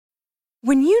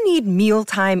When you need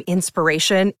mealtime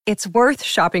inspiration, it's worth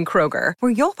shopping Kroger,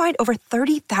 where you'll find over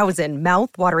 30,000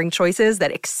 mouth-watering choices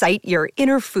that excite your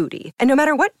inner foodie. And no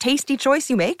matter what tasty choice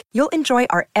you make, you'll enjoy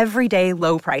our everyday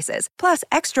low prices, plus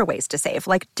extra ways to save,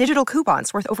 like digital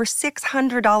coupons worth over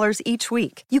 $600 each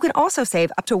week. You can also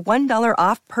save up to $1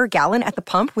 off per gallon at the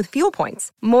pump with fuel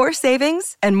points. More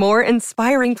savings and more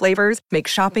inspiring flavors make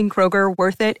shopping Kroger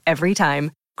worth it every time.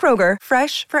 Kroger,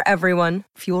 fresh for everyone.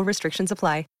 Fuel restrictions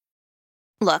apply.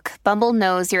 Look, Bumble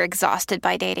knows you're exhausted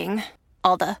by dating.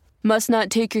 All the, must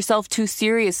not take yourself too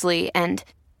seriously, and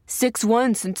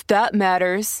 6'1" since that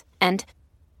matters, and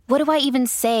what do I even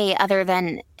say other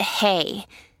than, hey?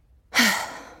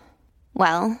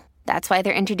 Well, that's why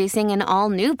they're introducing an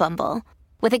all-new Bumble,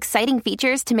 with exciting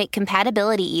features to make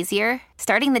compatibility easier,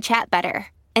 starting the chat better,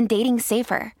 and dating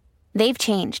safer. They've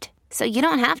changed, so you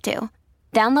don't have to.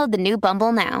 Download the new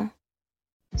Bumble now.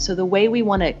 So the way we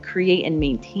want to create and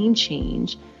maintain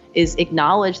change is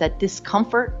acknowledge that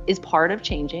discomfort is part of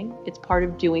changing. It's part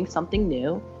of doing something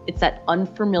new. It's that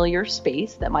unfamiliar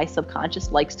space that my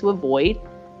subconscious likes to avoid.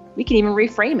 We can even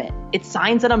reframe it. It's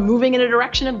signs that I'm moving in a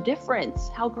direction of difference.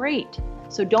 How great.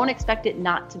 So don't expect it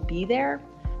not to be there.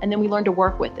 And then we learn to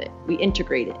work with it. We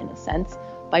integrate it in a sense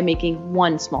by making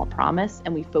one small promise,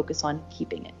 and we focus on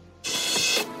keeping it.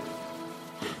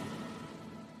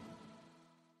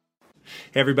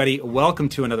 Hey everybody, welcome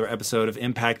to another episode of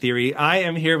Impact Theory. I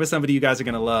am here with somebody you guys are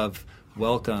going to love.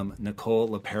 Welcome, Nicole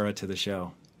LePera, to the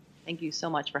show. Thank you so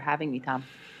much for having me, Tom.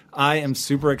 I am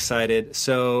super excited.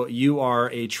 So you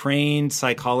are a trained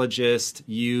psychologist.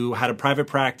 You had a private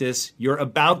practice. You're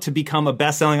about to become a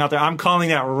best-selling author. I'm calling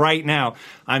that right now.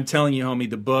 I'm telling you, homie,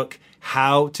 the book,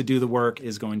 How to Do the Work,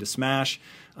 is going to smash.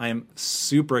 I am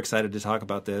super excited to talk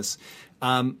about this.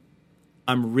 I'm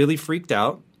really freaked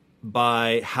out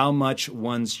by how much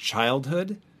one's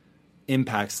childhood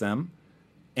impacts them.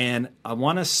 And I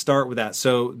want to start with that.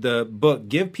 So the book,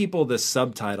 give people the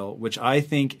subtitle, which I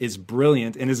think is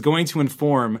brilliant and is going to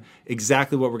inform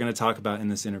exactly what we're going to talk about in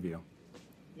this interview.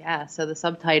 Yeah, so the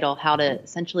subtitle, how to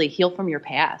essentially heal from your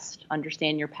past,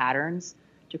 understand your patterns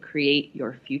to create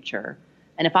your future.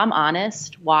 And if I'm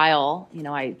honest, while,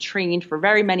 I trained for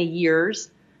very many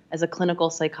years as a clinical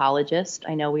psychologist,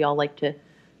 I know we all like to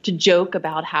joke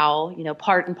about how,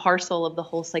 part and parcel of the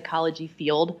whole psychology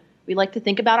field, we like to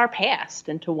think about our past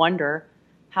and to wonder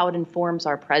how it informs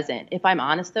our present. If I'm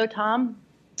honest though, Tom,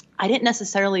 I didn't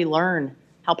necessarily learn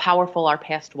how powerful our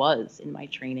past was in my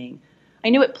training. I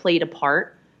knew it played a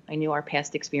part. I knew our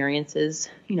past experiences,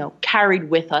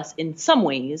 carried with us in some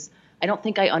ways. I don't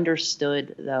think I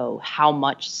understood though how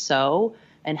much so,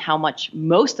 and how much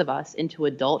most of us into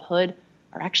adulthood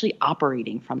are actually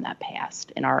operating from that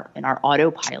past in our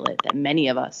autopilot that many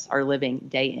of us are living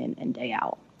day in and day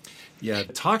out. Yeah.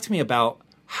 Talk to me about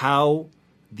how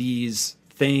these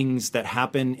things that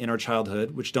happen in our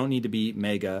childhood, which don't need to be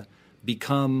mega,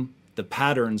 become the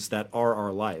patterns that are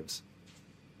our lives.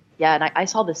 Yeah, and I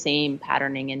saw the same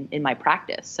patterning in my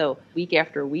practice. So week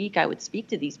after week, I would speak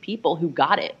to these people who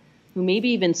got it, who maybe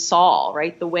even saw,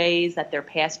 right, the ways that their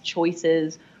past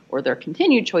choices or their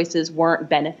continued choices weren't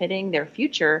benefiting their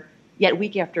future, yet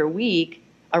week after week,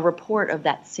 a report of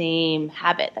that same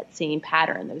habit, that same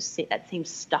pattern, that same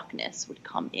stuckness would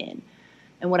come in.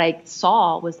 And what I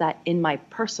saw was that in my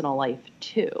personal life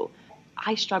too,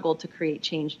 I struggled to create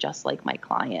change just like my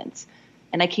clients.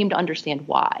 And I came to understand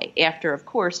why, after, of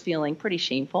course, feeling pretty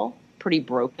shameful, pretty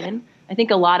broken. I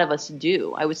think a lot of us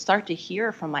do. I would start to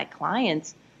hear from my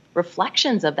clients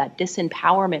reflections of that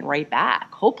disempowerment right back,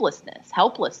 hopelessness,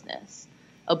 helplessness,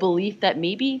 a belief that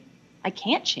maybe I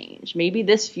can't change. Maybe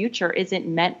this future isn't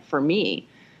meant for me.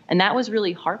 And that was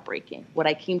really heartbreaking. What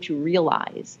I came to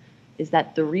realize is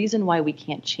that the reason why we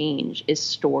can't change is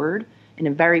stored in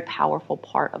a very powerful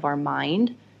part of our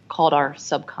mind called our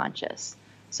subconscious.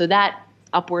 So that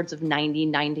upwards of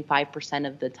 95%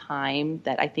 of the time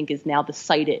that I think is now the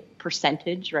cited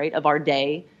percentage, right, of our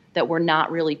day that we're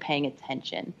not really paying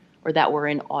attention or that we're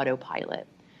in autopilot.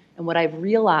 And what I've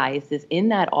realized is in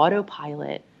that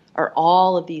autopilot are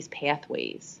all of these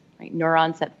pathways, right?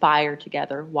 Neurons that fire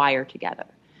together, wire together.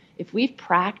 If we've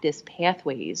practiced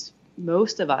pathways,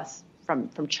 most of us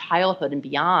from childhood and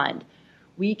beyond,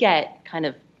 we get kind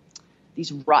of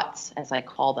these ruts, as I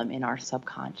call them, in our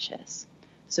subconscious.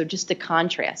 So just to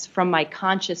contrast, from my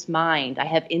conscious mind, I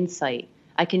have insight.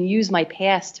 I can use my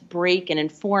past to break and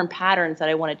inform patterns that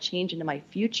I want to change into my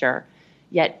future.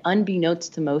 Yet,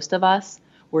 unbeknownst to most of us,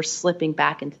 we're slipping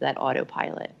back into that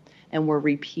autopilot and we're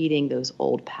repeating those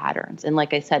old patterns. And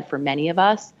like I said, for many of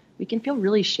us, we can feel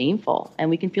really shameful and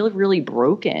we can feel really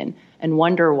broken and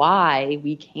wonder why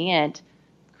we can't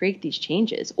create these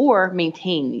changes or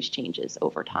maintain these changes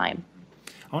over time.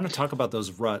 I want to talk about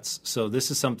those ruts. So this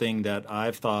is something that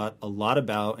I've thought a lot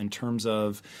about in terms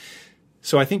of,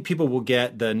 so I think people will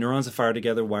get the neurons that fire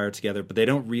together, wire together, but they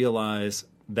don't realize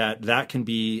that that can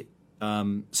be,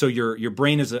 so your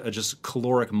brain is a just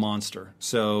caloric monster.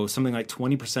 So something like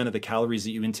 20% of the calories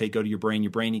that you intake go to your brain. Your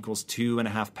brain equals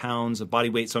 2.5 pounds of body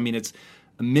weight. So I mean, it's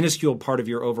a minuscule part of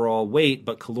your overall weight,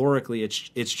 but calorically,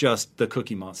 it's just the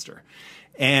Cookie Monster.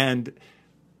 And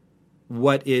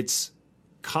what it's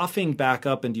coughing back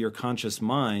up into your conscious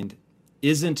mind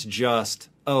isn't just,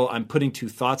 oh, I'm putting two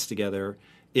thoughts together.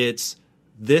 It's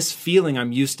this feeling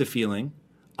I'm used to feeling.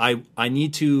 I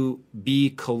need to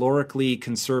be calorically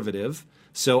conservative.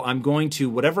 So I'm going to,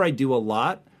 whatever I do a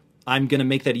lot, I'm going to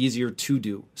make that easier to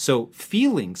do. So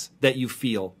feelings that you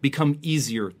feel become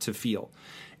easier to feel.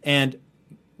 And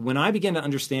when I began to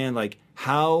understand like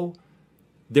how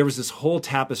there was this whole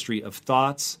tapestry of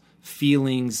thoughts,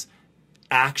 feelings,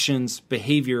 actions,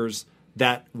 behaviors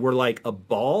that were like a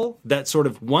ball that sort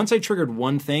of, once I triggered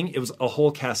one thing, it was a whole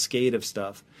cascade of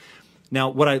stuff. Now,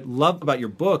 what I love about your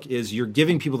book is you're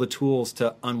giving people the tools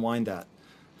to unwind that.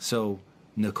 So,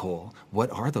 Nicole, what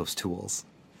are those tools?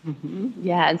 Mm-hmm.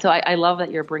 Yeah, and so I love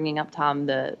that you're bringing up, Tom,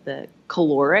 the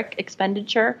caloric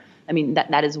expenditure. I mean,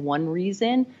 that is one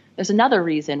reason. There's another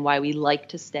reason why we like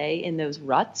to stay in those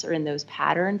ruts or in those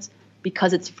patterns,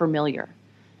 because it's familiar.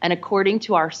 And according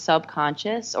to our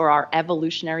subconscious or our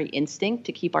evolutionary instinct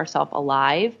to keep ourselves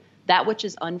alive, that which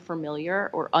is unfamiliar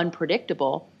or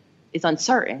unpredictable is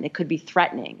uncertain. It could be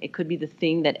threatening. It could be the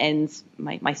thing that ends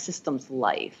my system's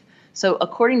life. So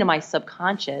according to my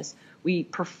subconscious, we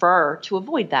prefer to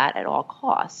avoid that at all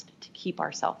costs to keep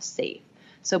ourselves safe.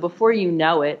 So before you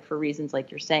know it, for reasons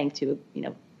like you're saying, to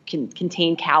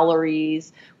contain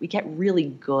calories, we get really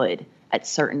good at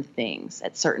certain things,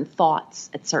 at certain thoughts,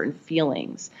 at certain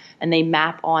feelings, and they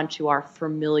map onto our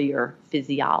familiar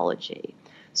physiology.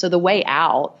 So the way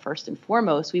out, first and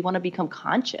foremost, we want to become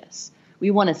conscious. We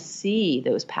want to see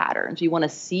those patterns. We want to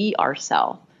see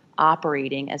ourselves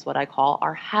operating as what I call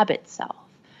our habit self.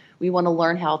 We want to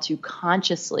learn how to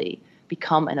consciously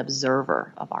become an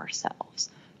observer of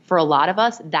ourselves. For a lot of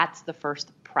us, that's the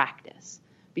first practice,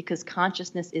 because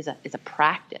consciousness is a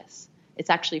practice.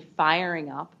 It's actually firing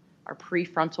up our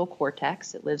prefrontal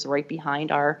cortex. It lives right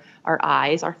behind our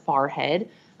eyes, our forehead.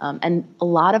 And a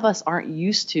lot of us aren't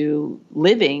used to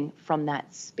living from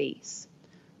that space.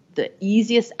 The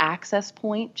easiest access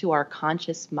point to our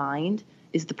conscious mind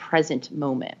is the present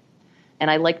moment.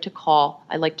 And I like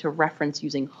to reference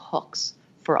using hooks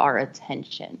for our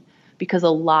attention, because a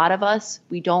lot of us,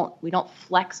 we don't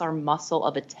flex our muscle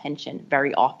of attention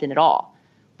very often at all.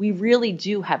 We really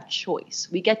do have choice.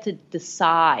 We get to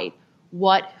decide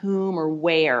what, whom, or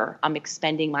where I'm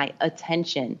expending my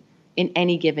attention in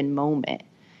any given moment.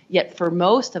 Yet for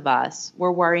most of us,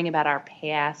 we're worrying about our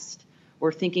past,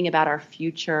 we're thinking about our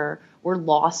future, we're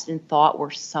lost in thought, we're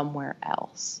somewhere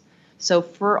else. So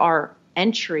for our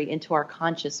entry into our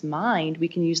conscious mind, we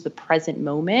can use the present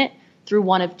moment through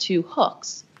one of two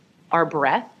hooks. Our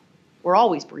breath, we're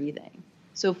always breathing.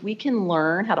 So if we can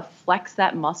learn how to flex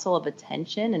that muscle of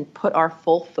attention and put our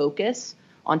full focus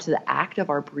onto the act of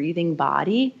our breathing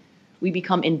body, we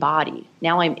become embodied.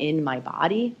 Now I'm in my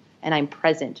body and I'm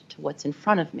present to what's in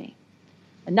front of me.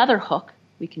 Another hook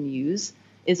we can use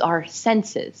is our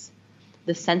senses.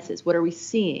 The senses, what are we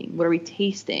seeing? What are we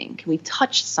tasting? Can we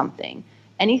touch something?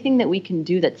 Anything that we can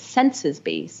do that's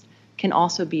senses-based can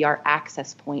also be our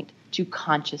access point to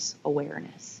conscious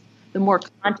awareness. The more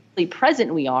consciously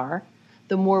present we are,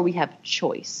 the more we have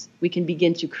choice. We can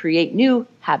begin to create new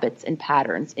habits and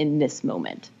patterns in this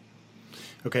moment.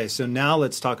 Okay, so now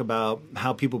let's talk about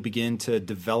how people begin to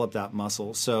develop that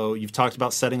muscle. So you've talked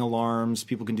about setting alarms.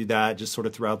 People can do that just sort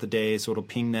of throughout the day, so it'll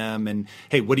ping them. And,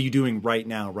 hey, what are you doing right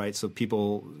now, right? So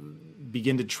people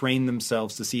begin to train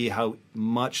themselves to see how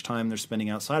much time they're spending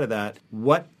outside of that.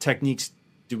 What techniques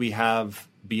do we have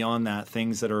beyond that,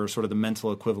 things that are sort of the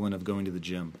mental equivalent of going to the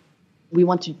gym? We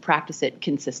want to practice it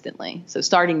consistently. So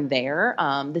starting there,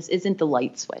 this isn't the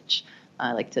light switch.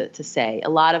 I like to say. A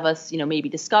lot of us, maybe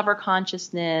discover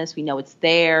consciousness. We know it's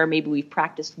there. Maybe we've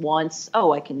practiced once.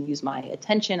 Oh, I can use my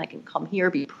attention. I can come here,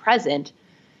 be present.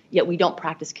 Yet we don't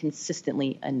practice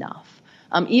consistently enough.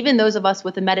 Even those of us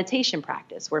with a meditation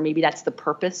practice, where maybe that's the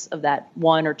purpose of that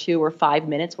 1 or 2 or 5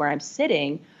 minutes where I'm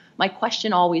sitting, my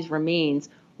question always remains,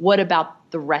 what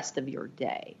about the rest of your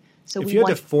day? So if you had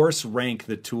to force rank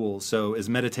the tools, so is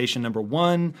meditation number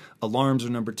 1, alarms are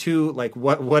number 2, like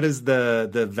what is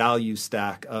the value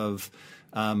stack of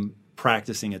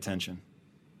practicing attention?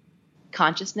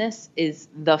 consciousness is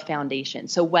the foundation.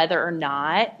 So whether or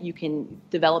not you can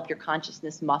develop your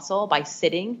consciousness muscle by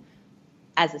sitting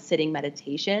as a sitting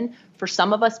meditation, for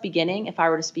some of us beginning, if I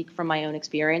were to speak from my own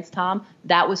experience, Tom,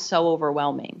 that was so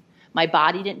overwhelming. My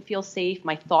body didn't feel safe.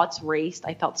 My thoughts raced.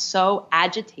 I felt so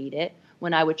agitated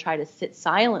when I would try to sit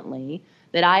silently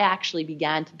that I actually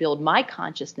began to build my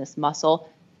consciousness muscle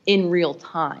in real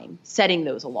time, setting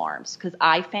those alarms. Because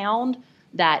I found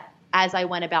that as I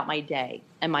went about my day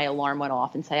and my alarm went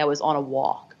off, and say I was on a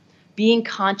walk, being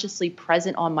consciously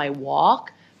present on my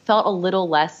walk felt a little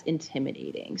less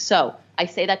intimidating. So I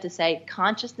say that to say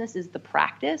consciousness is the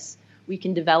practice. We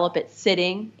can develop it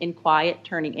sitting in quiet,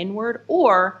 turning inward,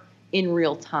 or in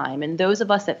real time. And those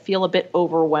of us that feel a bit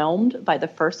overwhelmed by the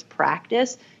first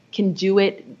practice can do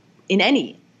it in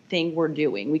anything we're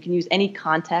doing. We can use any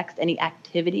context, any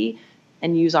activity,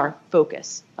 and use our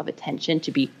focus of attention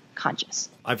to be conscious.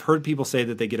 I've heard people say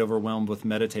that they get overwhelmed with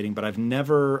meditating, but I've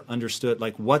never understood,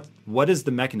 like, what is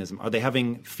the mechanism? Are they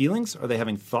having feelings? Are they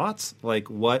having thoughts? Like,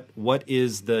 what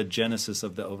is the genesis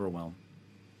of the overwhelm?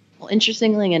 Well,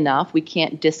 interestingly enough, we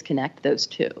can't disconnect those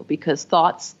two, because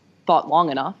thoughts thought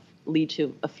long enough lead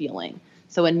to a feeling.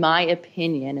 So in my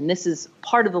opinion, and this is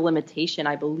part of the limitation,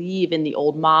 I believe, in the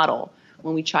old model,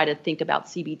 when we try to think about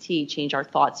CBT, change our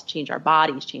thoughts, change our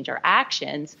bodies, change our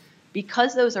actions,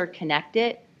 because those are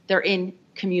connected, they're in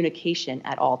communication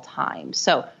at all times.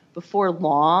 So before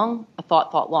long, a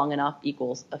thought long enough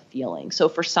equals a feeling. So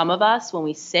for some of us, when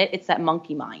we sit, it's that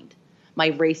monkey mind, my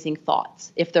racing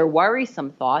thoughts. If they're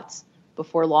worrisome thoughts,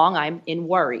 before long, I'm in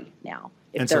worry now.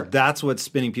 And so that's what's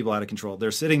spinning people out of control.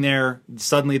 They're sitting there.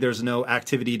 Suddenly there's no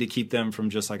activity to keep them from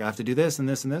just like, I have to do this and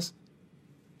this and this.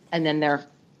 And then they're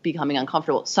becoming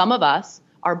uncomfortable. Some of us,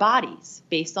 our bodies,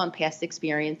 based on past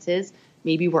experiences,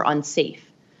 maybe we're unsafe.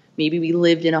 Maybe we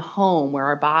lived in a home where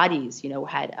our bodies,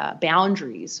 had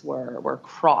boundaries were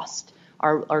crossed,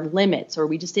 our limits, or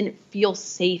we just didn't feel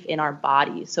safe in our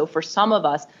bodies. So for some of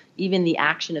us, even the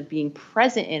action of being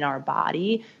present in our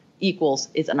body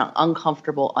is an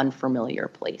uncomfortable, unfamiliar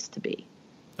place to be.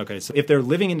 Okay, so if they're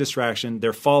living in distraction,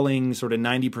 they're falling sort of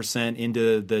 90%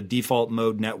 into the default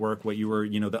mode network, what you were,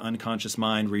 the unconscious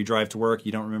mind where you drive to work,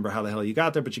 you don't remember how the hell you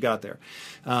got there, but you got there.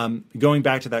 Going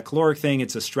back to that caloric thing,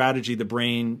 it's a strategy the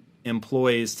brain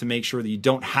employs to make sure that you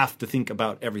don't have to think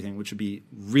about everything, which would be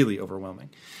really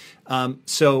overwhelming.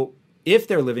 So if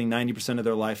they're living 90% of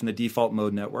their life in the default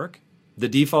mode network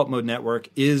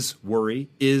is worry,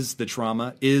 is the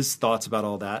trauma, is thoughts about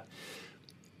all that.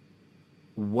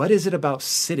 What is it about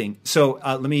sitting? So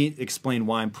let me explain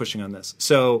why I'm pushing on this.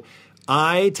 So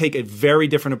I take a very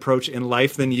different approach in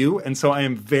life than you, and so I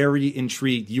am very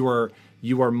intrigued. You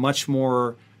are much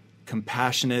more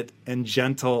compassionate and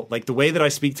gentle. Like the way that I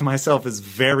speak to myself is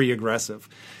very aggressive.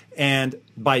 And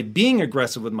by being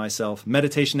aggressive with myself,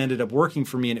 meditation ended up working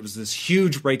for me, and it was this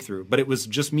huge breakthrough. But it was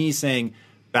just me saying,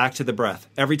 back to the breath.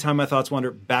 Every time my thoughts wander,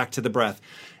 back to the breath.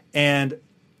 And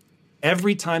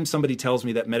every time somebody tells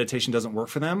me that meditation doesn't work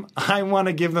for them, I want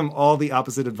to give them all the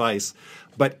opposite advice.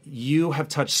 But you have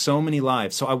touched so many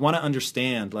lives. So I want to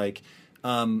understand,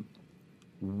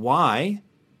 why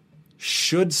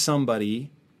should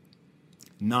somebody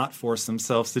not force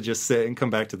themselves to just sit and come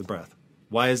back to the breath?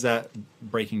 Why is that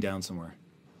breaking down somewhere?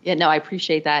 Yeah, no, I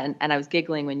appreciate that. And I was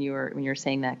giggling when you were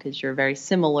saying that, because you're very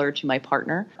similar to my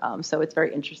partner. So it's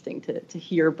very interesting to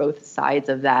hear both sides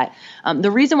of that.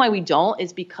 The reason why we don't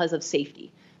is because of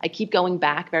safety. I keep going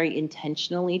back very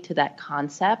intentionally to that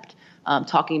concept,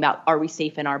 talking about, are we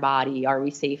safe in our body? Are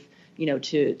we safe,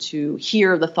 to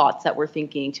hear the thoughts that we're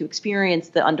thinking, to experience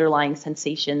the underlying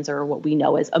sensations or what we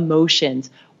know as emotions?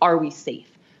 Are we safe?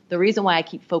 The reason why I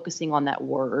keep focusing on that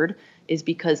word is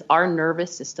because our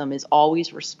nervous system is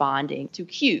always responding to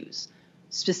cues,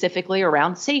 specifically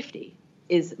around safety.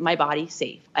 Is my body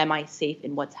safe? Am I safe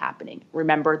in what's happening?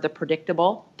 Remember, the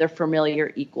predictable, the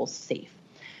familiar equals safe.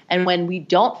 And when we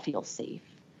don't feel safe,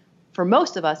 for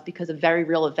most of us, because of very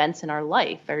real events in our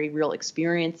life, very real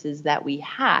experiences that we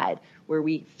had where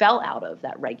we fell out of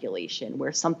that regulation,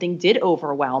 where something did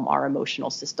overwhelm our emotional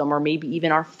system or maybe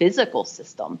even our physical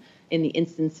system in the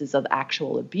instances of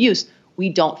actual abuse, we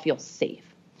don't feel safe.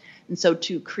 And so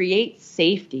to create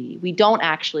safety, we don't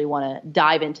actually want to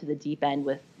dive into the deep end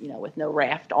with no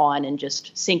raft on and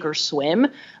just sink or swim.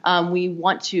 We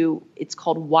want to, it's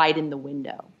called widen the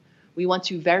window. We want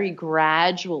to very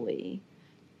gradually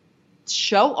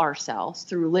show ourselves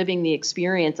through living the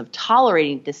experience of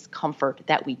tolerating discomfort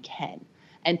that we can.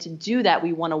 And to do that,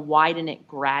 we want to widen it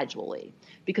gradually,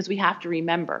 because we have to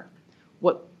remember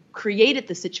what created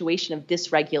the situation of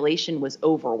dysregulation was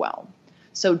overwhelm.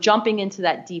 So jumping into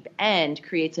that deep end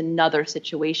creates another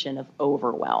situation of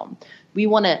overwhelm. We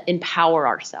want to empower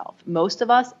ourselves. Most of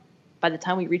us, by the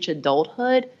time we reach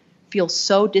adulthood, feel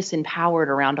so disempowered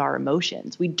around our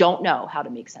emotions. We don't know how to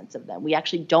make sense of them. We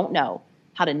actually don't know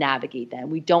how to navigate them.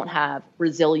 We don't have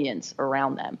resilience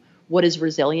around them. What is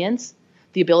resilience?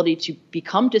 The ability to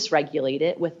become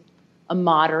dysregulated with a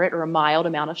moderate or a mild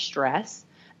amount of stress,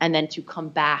 and then to come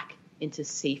back into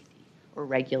safety or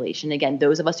regulation. Again,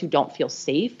 those of us who don't feel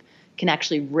safe can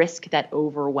actually risk that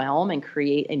overwhelm and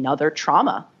create another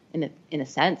trauma in a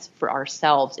sense for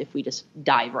ourselves if we just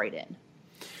dive right in.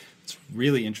 It's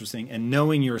really interesting. And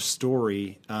knowing your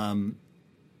story,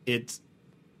 it's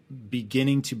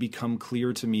beginning to become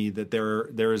clear to me that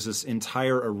there is this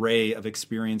entire array of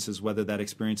experiences, whether that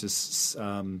experience is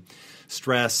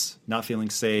stress, not feeling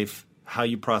safe, how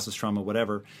you process trauma,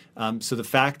 whatever. So the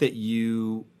fact that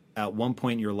you at one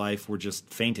point in your life were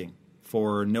just fainting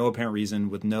for no apparent reason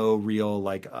with no real,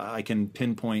 I can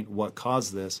pinpoint what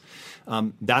caused this.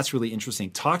 That's really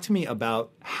interesting. Talk to me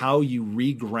about how you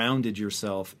regrounded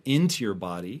yourself into your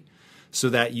body so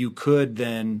that you could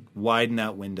then widen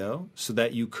that window, so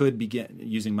that you could begin,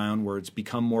 using my own words,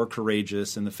 become more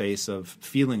courageous in the face of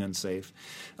feeling unsafe.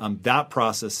 That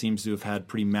process seems to have had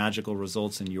pretty magical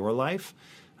results in your life.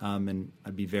 And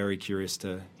I'd be very curious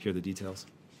to hear the details.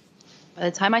 By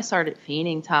the time I started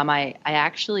fainting, Tom, I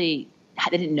actually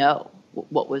didn't know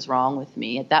what was wrong with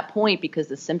me. At that point, because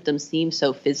the symptoms seemed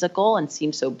so physical and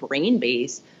seemed so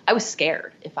brain-based, I was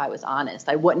scared, if I was honest.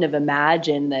 I wouldn't have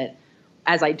imagined that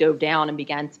as I dove down and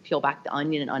began to peel back the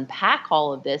onion and unpack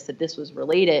all of this, that this was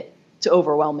related to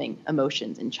overwhelming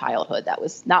emotions in childhood. That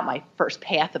was not my first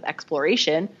path of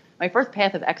exploration. My first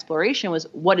path of exploration was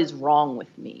what is wrong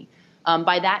with me.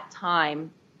 By that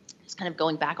time, just kind of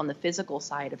going back on the physical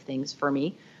side of things for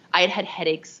me, I had had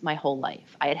headaches my whole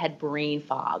life. I had had brain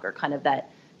fog, or kind of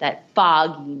that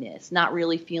fogginess, not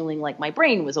really feeling like my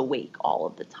brain was awake all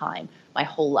of the time my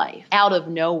whole life. Out of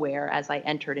nowhere, as I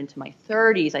entered into my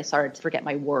 30s, I started to forget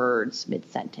my words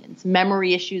mid-sentence.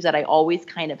 Memory issues that I always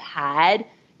kind of had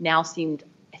now I seem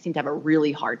to have a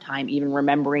really hard time even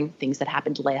remembering things that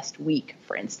happened last week,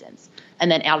 for instance. And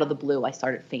then out of the blue, I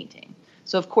started fainting.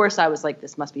 So of course I was like,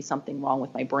 this must be something wrong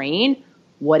with my brain.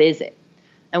 What is it?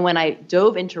 And when I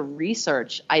dove into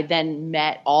research, I then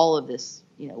met all of this,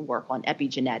 work on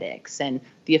epigenetics and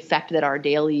the effect that our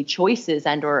daily choices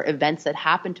and or events that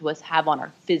happen to us have on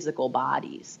our physical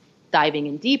bodies. Diving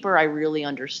in deeper, I really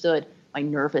understood my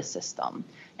nervous system.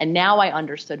 And now I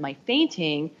understood my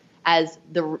fainting as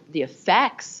the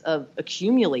effects of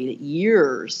accumulated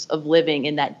years of living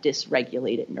in that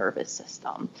dysregulated nervous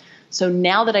system. So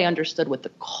now that I understood what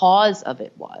the cause of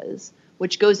it was,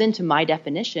 which goes into my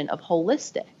definition of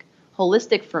holistic.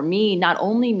 Holistic for me not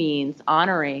only means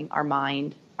honoring our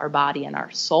mind, our body, and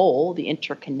our soul, the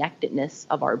interconnectedness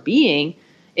of our being,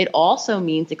 it also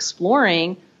means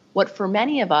exploring what for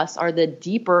many of us are the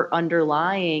deeper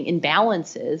underlying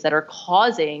imbalances that are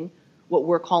causing what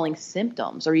we're calling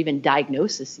symptoms or even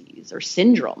diagnoses or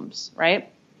syndromes, right?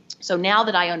 So now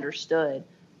that I understood,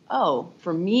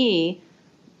 for me,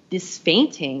 this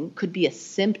fainting could be a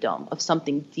symptom of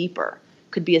something deeper,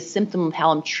 could be a symptom of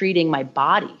how I'm treating my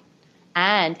body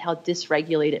and how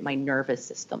dysregulated my nervous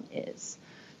system is.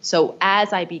 So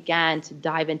as I began to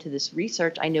dive into this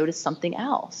research, I noticed something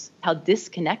else, how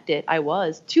disconnected I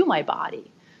was to my body.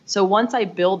 So once I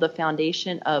build the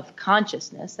foundation of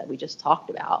consciousness that we just talked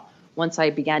about, once I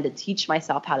began to teach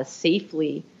myself how to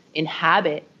safely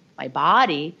inhabit my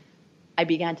body, I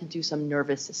began to do some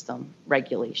nervous system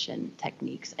regulation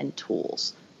techniques and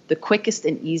tools. The quickest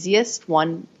and easiest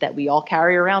one that we all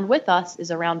carry around with us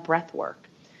is around breath work.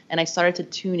 And I started to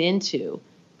tune into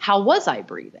how was I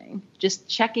breathing, just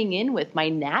checking in with my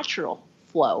natural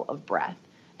flow of breath.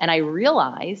 And I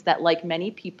realized that like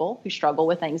many people who struggle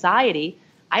with anxiety,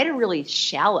 I had a really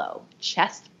shallow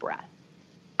chest breath.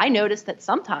 I noticed that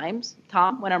sometimes,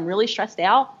 Tom, when I'm really stressed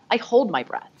out, I hold my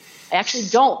breath. I actually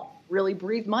don't really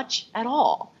breathe much at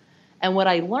all. And what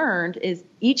I learned is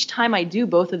each time I do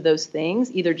both of those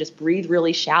things, either just breathe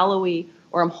really shallowly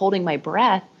or I'm holding my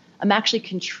breath, I'm actually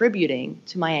contributing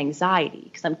to my anxiety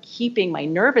because I'm keeping my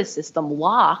nervous system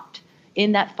locked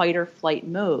in that fight or flight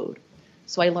mode.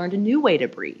 So I learned a new way to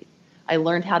breathe. I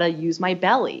learned how to use my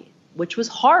belly, which was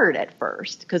hard at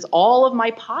first because all of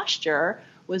my posture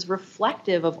was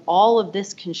reflective of all of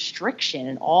this constriction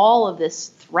and all of this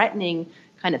threatening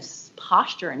kind of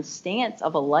posture and stance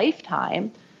of a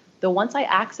lifetime. Though once I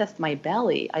accessed my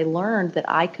belly, I learned that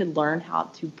I could learn how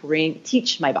to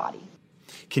teach my body.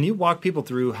 Can you walk people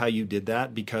through how you did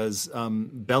that? Because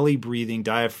belly breathing,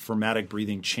 diaphragmatic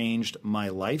breathing changed my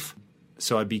life.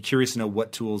 So I'd be curious to know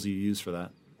what tools you use for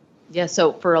that. Yeah,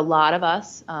 so for a lot of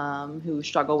us who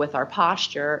struggle with our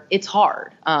posture, it's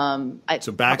hard.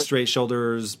 So back straight,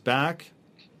 shoulders back?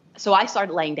 So I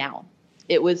started laying down.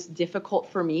 It was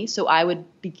difficult for me, so I would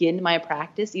begin my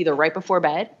practice either right before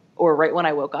bed or right when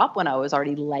I woke up when I was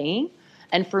already laying.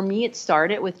 And for me, it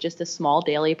started with just a small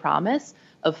daily promise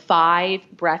of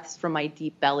 5 breaths from my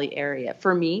deep belly area.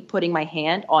 For me, putting my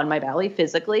hand on my belly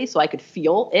physically so I could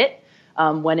feel it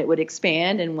when it would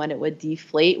expand and when it would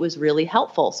deflate was really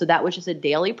helpful. So that was just a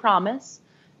daily promise.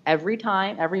 Every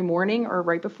time, every morning or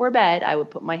right before bed, I would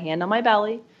put my hand on my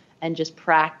belly and just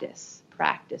practice.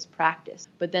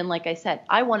 But then, like I said,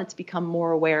 I wanted to become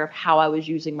more aware of how I was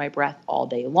using my breath all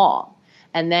day long.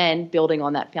 And then building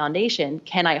on that foundation,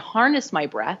 can I harness my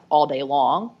breath all day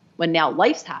long when now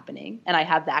life's happening and I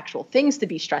have the actual things to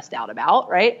be stressed out about,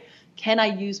 right? Can I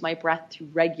use my breath to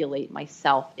regulate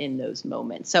myself in those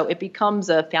moments? So it becomes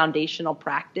a foundational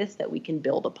practice that we can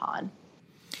build upon.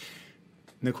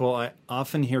 Nicole, I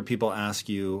often hear people ask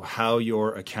you how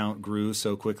your account grew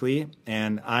so quickly.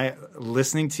 And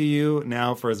listening to you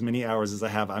now for as many hours as I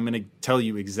have, I'm going to tell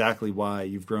you exactly why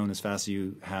you've grown as fast as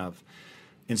you have.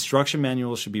 Instruction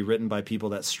manuals should be written by people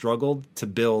that struggled to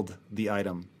build the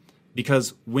item.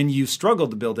 Because when you struggle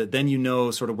to build it, then you know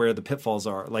sort of where the pitfalls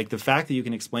are. Like the fact that you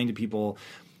can explain to people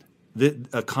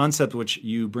a concept which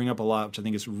you bring up a lot, which I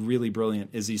think is really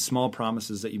brilliant, is these small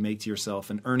promises that you make to yourself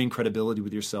and earning credibility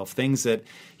with yourself. Things that,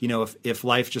 if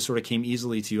life just sort of came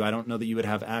easily to you, I don't know that you would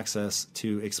have access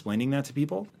to explaining that to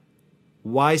people.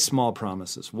 Why small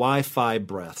promises? Why 5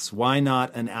 breaths? Why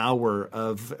not an hour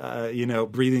of,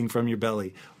 breathing from your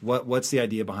belly? What's the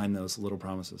idea behind those little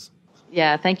promises?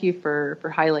 Yeah, thank you for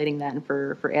highlighting that and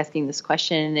for asking this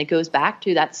question. And it goes back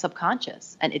to that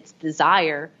subconscious and its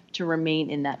desire to remain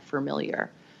in that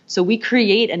familiar. So we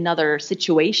create another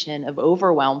situation of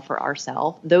overwhelm for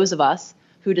ourselves, those of us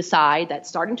who decide that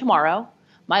starting tomorrow,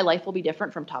 my life will be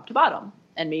different from top to bottom.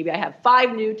 And maybe I have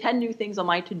 10 new things on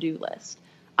my to-do list.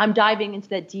 I'm diving into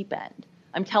that deep end.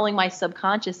 I'm telling my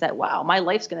subconscious that, wow, my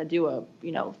life's going to do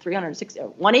a 360,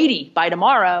 180 by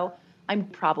tomorrow. I'm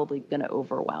probably going to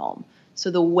overwhelm. So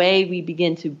the way we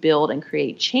begin to build and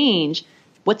create change,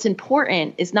 what's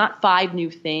important is not 5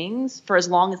 new things for as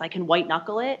long as I can white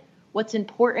knuckle it. What's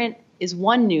important is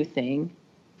 1 new thing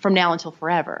from now until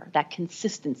forever, that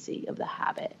consistency of the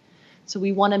habit. So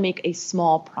we want to make a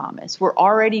small promise. We're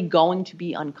already going to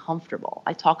be uncomfortable.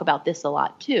 I talk about this a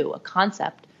lot too, a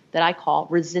concept that I call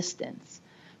resistance.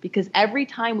 Because every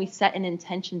time we set an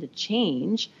intention to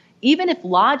change, even if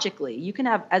logically you can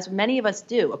have, as many of us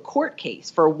do, a court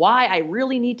case for why I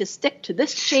really need to stick to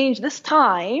this change this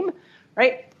time,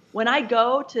 right? When I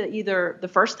go to either the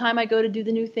first time I go to do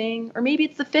the new thing, or maybe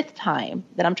it's the 5th time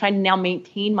that I'm trying to now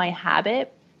maintain my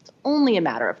habit, it's only a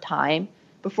matter of time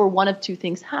before one of 2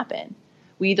 things happen.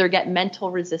 We either get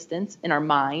mental resistance in our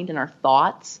mind and our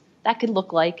thoughts. That could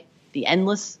look like the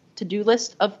endless to-do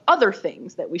list of other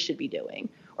things that we should be doing,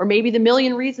 or maybe the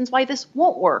million reasons why this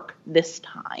won't work this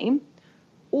time,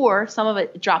 or some of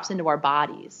it drops into our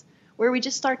bodies where we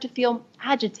just start to feel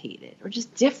agitated or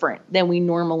just different than we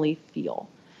normally feel.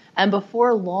 And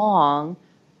before long,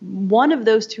 one of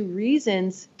those 2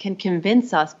 reasons can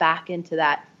convince us back into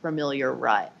that familiar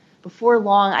rut. Before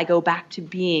long, I go back to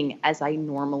being as I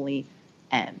normally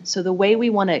am. So the way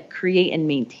we want to create and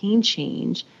maintain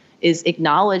change is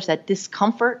acknowledge that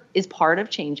discomfort is part of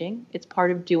changing. It's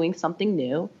part of doing something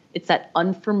new. It's that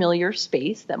unfamiliar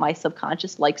space that my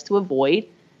subconscious likes to avoid.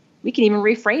 We can even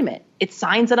reframe it. It's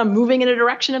signs that I'm moving in a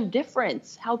direction of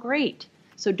difference. How great.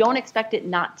 So don't expect it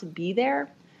not to be there.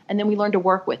 And then we learn to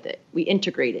work with it. We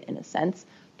integrate it in a sense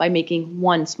by making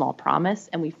 1 small promise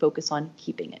and we focus on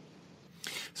keeping it.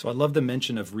 So I love the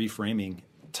mention of reframing.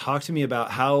 Talk to me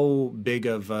about how big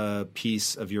of a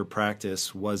piece of your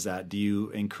practice was that? Do you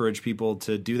encourage people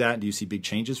to do that? Do you see big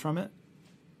changes from it?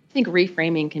 I think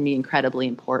reframing can be incredibly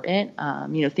important.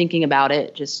 Thinking about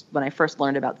it, just when I first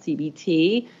learned about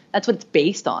CBT, that's what it's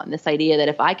based on. This idea that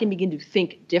if I can begin to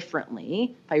think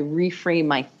differently, if I reframe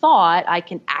my thought, I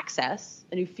can access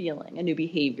a new feeling, a new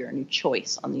behavior, a new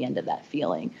choice on the end of that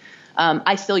feeling.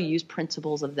 I still use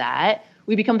principles of that.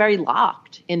 We become very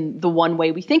locked in the one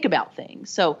way we think about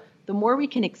things. So the more we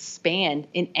can expand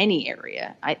in any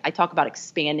area, I talk about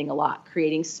expanding a lot,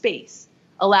 creating space,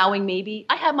 allowing maybe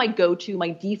I have my go-to,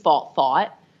 my default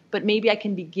thought, but maybe I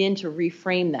can begin to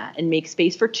reframe that and make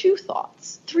space for 2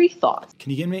 thoughts, 3 thoughts.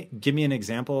 Can you give me an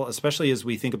example, especially as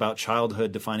we think about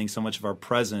childhood defining so much of our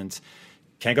present?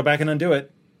 Can't go back and undo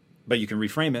it, but you can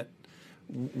reframe it.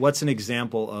 What's an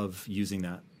example of using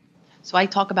that? So I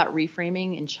talk about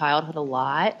reframing in childhood a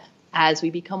lot. As we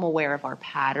become aware of our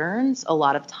patterns, a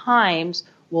lot of times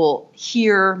we'll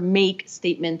make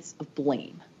statements of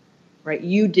blame, right?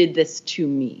 You did this to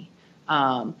me.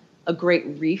 A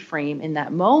great reframe in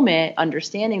that moment,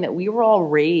 understanding that we were all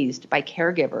raised by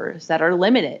caregivers that are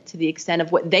limited to the extent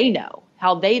of what they know,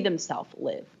 how they themselves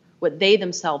live, what they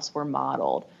themselves were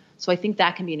modeled. So I think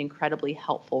that can be an incredibly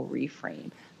helpful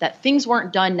reframe, that things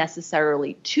weren't done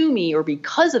necessarily to me or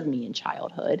because of me in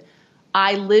childhood.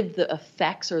 I lived the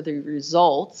effects or the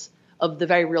results of the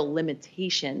very real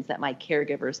limitations that my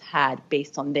caregivers had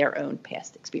based on their own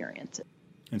past experiences.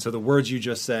 And so the words you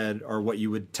just said are what you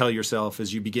would tell yourself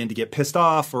as you begin to get pissed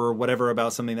off or whatever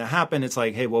about something that happened. It's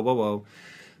like, hey, whoa.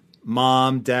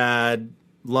 Mom, dad,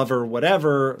 lover,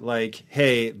 whatever, like,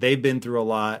 hey, they've been through a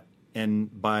lot.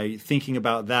 And by thinking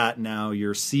about that now,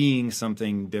 you're seeing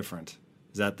something different.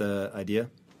 Is that the idea?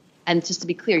 And just to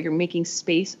be clear, you're making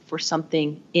space for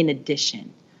something in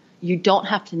addition. You don't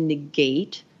have to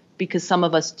negate, because some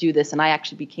of us do this, and I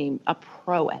actually became a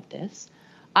pro at this.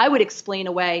 I would explain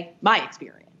away my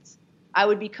experience. I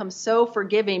would become so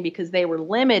forgiving because they were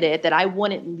limited that I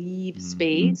wouldn't leave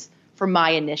space for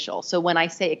my initial. So when I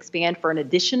say expand for an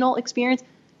additional experience,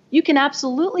 you can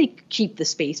absolutely keep the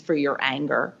space for your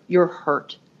anger, your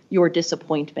hurt, your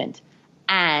disappointment,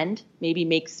 and maybe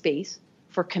make space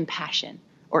for compassion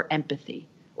or empathy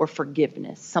or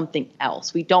forgiveness, something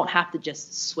else. We don't have to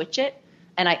just switch it.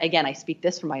 And I speak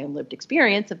this from my own lived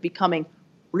experience of becoming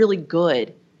really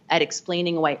good at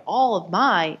explaining away all of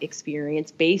my experience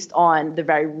based on the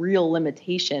very real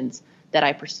limitations that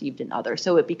I perceived in others.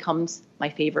 So it becomes my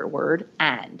favorite word,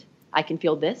 and. I can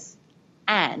feel this,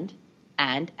 and.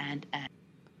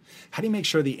 How do you make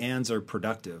sure the ands are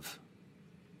productive?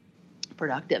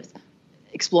 Productive.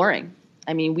 Exploring.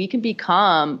 I mean, we can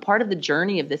become, part of the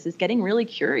journey of this is getting really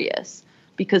curious,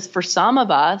 because for some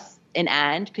of us, an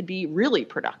and could be really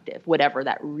productive, whatever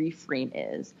that reframe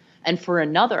is. And for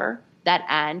another, that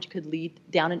and could lead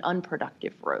down an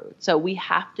unproductive road. So we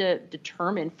have to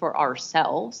determine for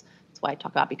ourselves. That's why I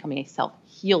talk about becoming a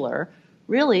self-healer,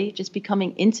 really just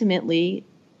becoming intimately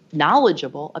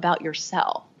knowledgeable about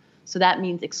yourself. So that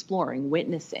means exploring,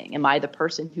 witnessing. Am I the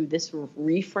person who this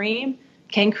reframe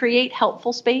can create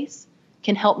helpful space,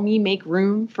 can help me make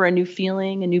room for a new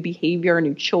feeling, a new behavior, a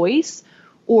new choice?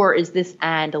 Or is this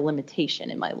and a limitation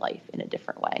in my life in a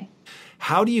different way?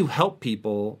 How do you help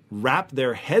people wrap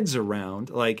their heads around,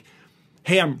 like,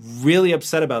 hey, I'm really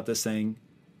upset about this thing,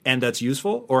 and that's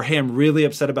useful? Or, hey, I'm really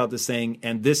upset about this thing,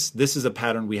 and this is a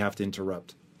pattern we have to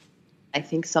interrupt? I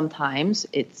think sometimes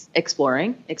it's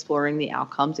exploring the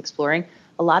outcomes,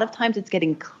 A lot of times it's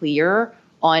getting clear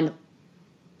on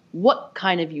what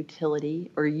kind of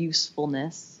utility or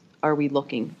usefulness are we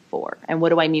looking for? And what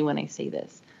do I mean when I say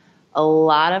this? A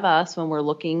lot of us, when we're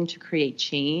looking to create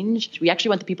change, we actually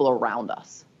want the people around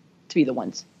us to be the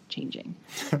ones changing.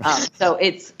 So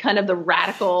it's kind of the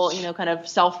radical, kind of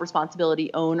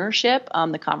self-responsibility ownership,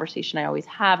 the conversation I always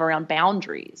have around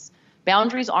boundaries.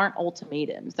 Boundaries aren't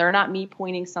ultimatums. They're not me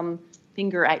pointing some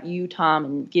finger at you, Tom,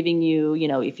 and giving you,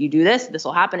 if you do this, this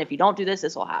will happen. If you don't do this,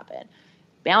 this will happen.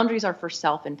 Boundaries are for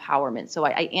self-empowerment. So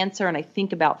I answer and I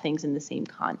think about things in the same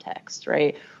context,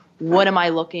 right? What am I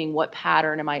what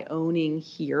pattern am I owning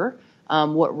here?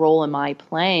 What role am I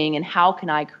playing? And how can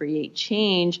I create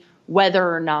change,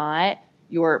 whether or not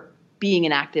you're being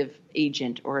an active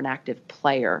agent or an active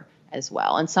player as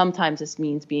well? And sometimes this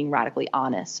means being radically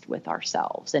honest with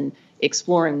ourselves and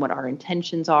exploring what our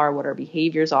intentions are, what our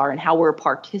behaviors are, and how we're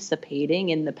participating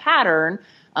in the pattern,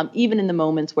 even in the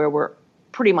moments where we're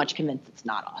pretty much convinced it's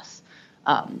not us.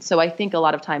 So I think a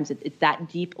lot of times it's that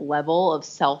deep level of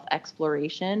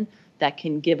self-exploration that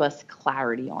can give us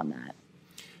clarity on that.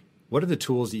 What are the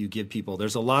tools that you give people?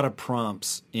 There's a lot of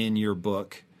prompts in your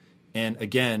book, and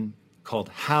again, called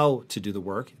How to Do the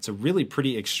Work. It's a really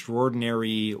pretty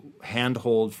extraordinary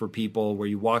handhold for people where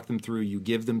you walk them through, you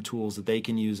give them tools that they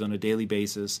can use on a daily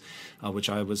basis, which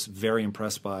I was very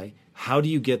impressed by. How do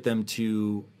you get them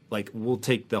to, we'll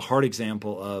take the hard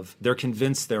example of they're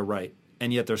convinced they're right,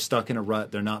 and yet they're stuck in a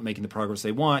rut. They're not making the progress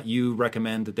they want. You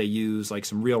recommend that they use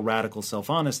some real radical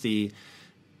self-honesty.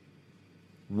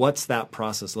 What's that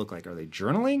process look like? Are they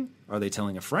journaling? Are they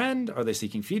telling a friend? Are they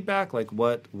seeking feedback?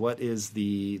 What is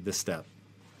the step?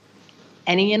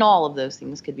 Any and all of those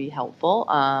things could be helpful.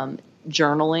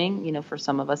 Journaling, for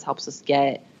some of us helps us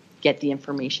get the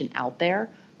information out there.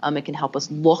 It can help us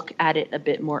look at it a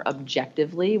bit more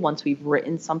objectively once we've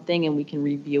written something and we can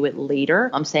review it later.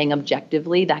 I'm saying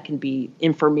objectively, that can be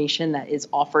information that is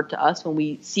offered to us when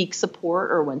we seek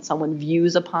support or when someone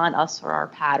views upon us or our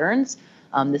patterns.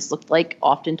 This looked like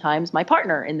oftentimes my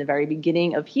partner in the very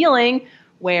beginning of healing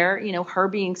where, her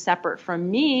being separate from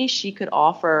me, she could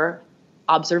offer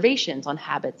observations on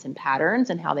habits and patterns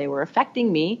and how they were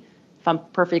affecting me. If I'm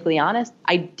perfectly honest,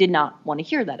 I did not want to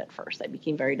hear that at first. I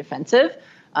became very defensive.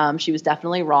 She was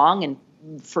definitely wrong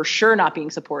and for sure not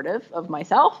being supportive of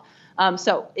myself.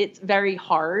 So it's very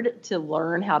hard to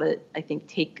learn how to, I think,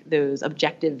 take those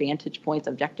objective vantage points,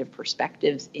 objective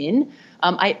perspectives in.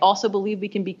 I also believe we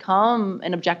can become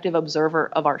an objective observer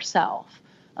of ourselves.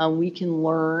 We can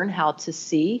learn how to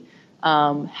see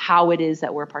how it is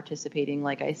that we're participating,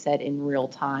 like I said, in real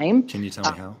time. Can you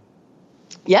tell me how?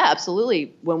 Yeah,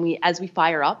 absolutely. As we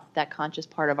fire up that conscious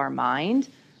part of our mind,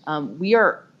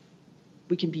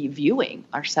 we can be viewing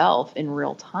ourselves in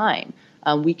real time.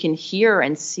 We can hear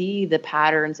and see the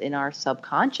patterns in our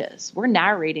subconscious. We're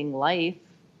narrating life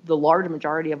the large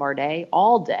majority of our day,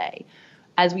 all day.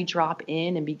 As we drop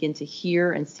in and begin to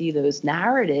hear and see those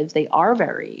narratives, they are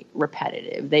very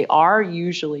repetitive. They are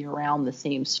usually around the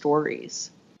same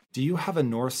stories. Do you have a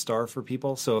North Star for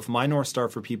people? So if my North Star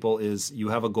for people is you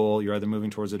have a goal, you're either moving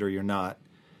towards it or you're not.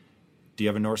 Do you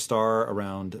have a North Star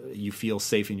around you feel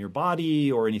safe in your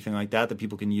body or anything like that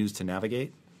people can use to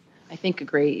navigate? I think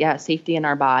safety in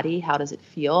our body. How does it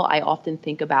feel? I often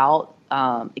think about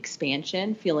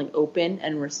expansion, feeling open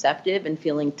and receptive, and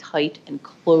feeling tight and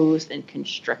closed and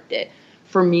constricted.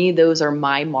 For me, those are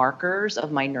my markers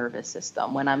of my nervous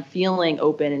system. When I'm feeling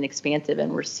open and expansive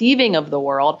and receiving of the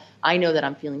world, I know that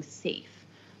I'm feeling safe.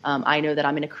 I know that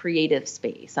I'm in a creative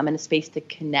space. I'm in a space to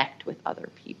connect with other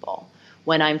people.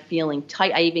 When I'm feeling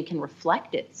tight, I even can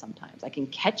reflect it sometimes. I can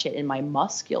catch it in my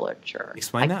musculature.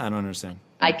 Explain that. I don't understand.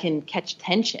 I can catch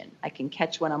tension. I can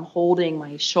catch when I'm holding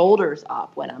my shoulders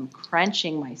up, when I'm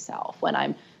crunching myself, when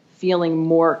I'm feeling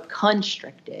more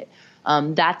constricted.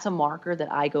 That's a marker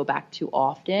that I go back to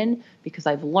often because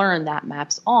I've learned that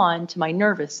maps on to my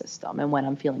nervous system and when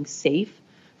I'm feeling safe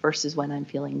versus when I'm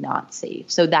feeling not safe.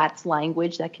 So that's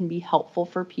language that can be helpful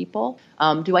for people.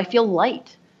 Do I feel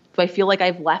light? Do I feel like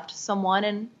I've left someone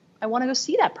and I want to go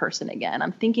see that person again?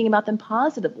 I'm thinking about them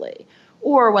positively.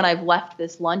 Or when I've left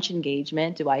this lunch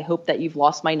engagement, do I hope that you've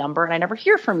lost my number and I never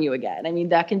hear from you again? I mean,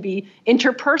 that can be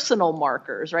interpersonal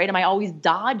markers, right? Am I always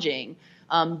dodging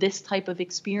this type of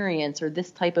experience or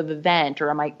this type of event? Or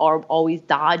am I always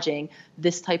dodging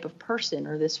this type of person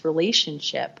or this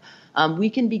relationship? We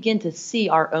can begin to see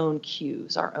our own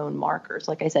cues, our own markers.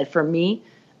 Like I said, for me,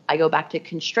 I go back to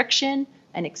constriction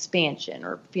and expansion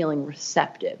or feeling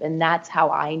receptive. And that's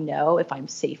how I know if I'm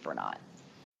safe or not.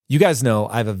 You guys know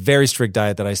I have a very strict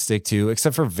diet that I stick to,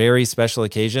 except for very special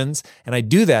occasions. And I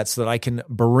do that so that I can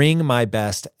bring my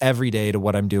best every day to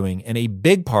what I'm doing. And a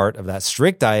big part of that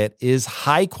strict diet is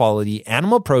high quality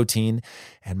animal protein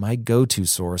and my go-to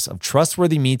source of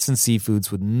trustworthy meats and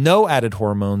seafoods with no added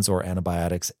hormones or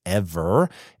antibiotics ever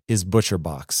is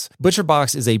ButcherBox.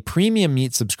 ButcherBox is a premium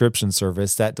meat subscription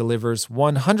service that delivers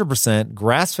 100%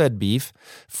 grass-fed beef,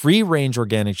 free-range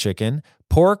organic chicken,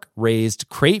 pork raised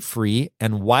crate-free,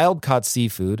 and wild-caught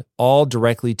seafood, all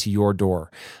directly to your door.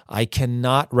 I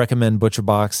cannot recommend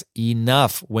ButcherBox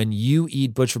enough. When you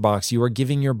eat ButcherBox, you are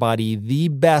giving your body the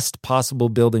best possible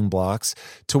building blocks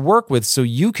to work with so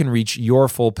you can reach your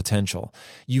full potential.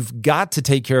 You've got to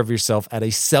take care of yourself at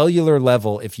a cellular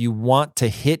level if you want to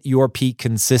hit your peak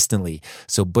consistently.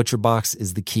 So ButcherBox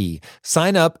is the key.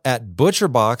 Sign up at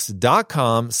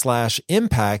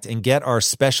butcherbox.com/impact and get our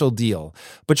special deal.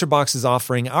 ButcherBox is offering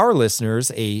our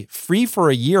listeners a free for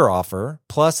a year offer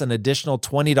plus an additional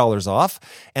 $20 off.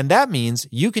 And that means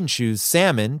you can choose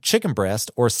salmon, chicken breast,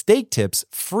 or steak tips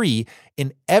free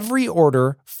in every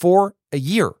order for a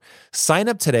year. Sign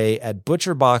up today at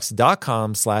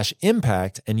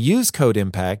butcherbox.com/impact and use code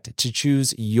IMPACT to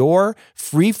choose your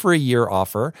free for a year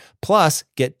offer, plus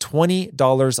get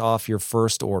 $20 off your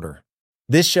first order.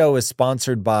 This show is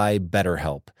sponsored by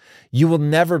BetterHelp. You will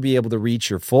never be able to reach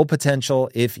your full potential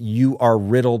if you are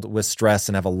riddled with stress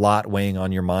and have a lot weighing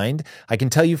on your mind. I can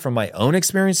tell you from my own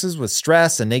experiences with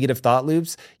stress and negative thought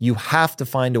loops, you have to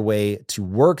find a way to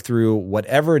work through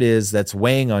whatever it is that's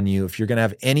weighing on you if you're going to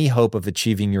have any hope of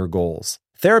achieving your goals.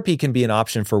 Therapy can be an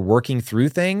option for working through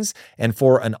things, and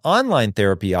for an online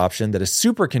therapy option that is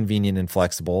super convenient and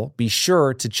flexible, be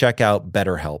sure to check out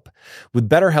BetterHelp. With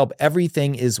BetterHelp,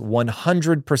 everything is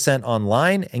 100%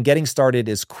 online, and getting started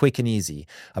is quick and easy.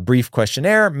 A brief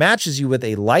questionnaire matches you with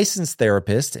a licensed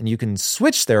therapist, and you can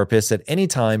switch therapists at any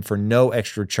time for no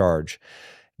extra charge.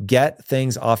 Get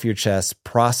things off your chest,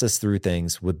 process through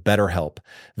things with BetterHelp.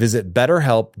 Visit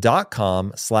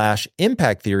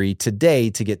betterhelp.com/impact theory today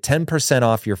to get 10%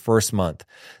 off your first month.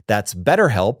 That's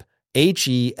BetterHelp,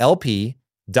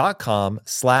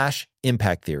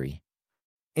 HELP.com/impact theory.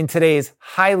 In today's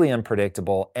highly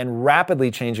unpredictable and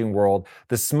rapidly changing world,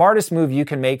 the smartest move you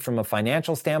can make from a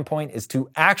financial standpoint is to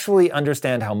actually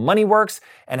understand how money works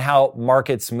and how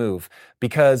markets move.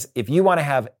 Because if you want to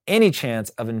have any chance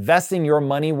of investing your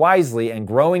money wisely and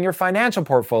growing your financial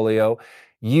portfolio,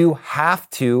 you have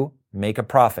to make a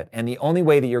profit. And the only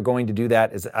way that you're going to do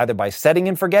that is either by setting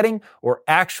and forgetting or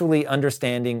actually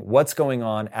understanding what's going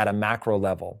on at a macro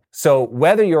level. So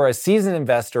whether you're a seasoned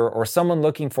investor or someone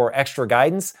looking for extra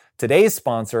guidance, today's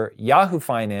sponsor, Yahoo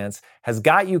Finance, has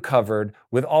got you covered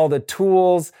with all the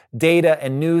tools, data,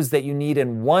 and news that you need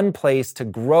in one place to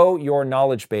grow your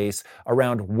knowledge base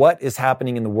around what is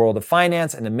happening in the world of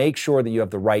finance and to make sure that you have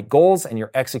the right goals and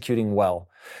you're executing well.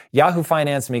 Yahoo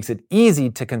Finance makes it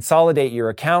easy to consolidate your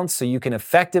accounts so you can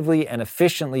effectively and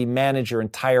efficiently manage your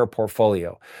entire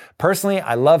portfolio. Personally,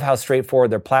 I love how straightforward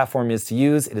their platform is to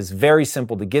use. It is very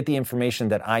simple to get the information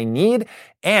that I need,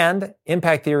 and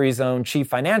Impact Theory's own Chief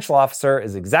Financial Officer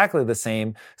is exactly the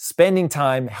same, spending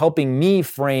time helping me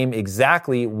frame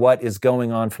exactly what is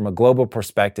going on from a global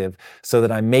perspective so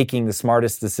that I'm making the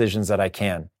smartest decisions that I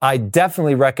can. I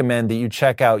definitely recommend that you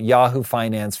check out Yahoo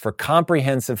Finance for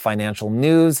comprehensive financial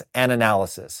news and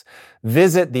analysis.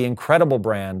 Visit the incredible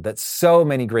brand that so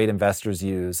many great investors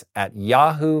use at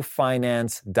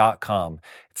yahoofinance.com.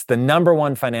 It's the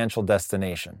 #1 financial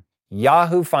destination,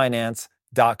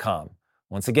 yahoofinance.com.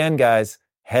 Once again, guys,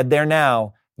 head there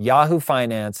now,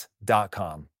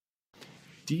 yahoofinance.com.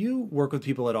 Do you work with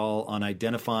people at all on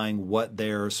identifying what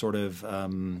their sort of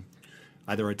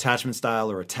either attachment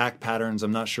style or attack patterns?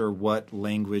 I'm not sure what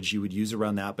language you would use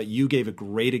around that, but you gave a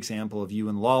great example of you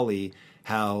and Lolly,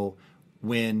 how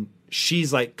when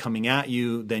she's like coming at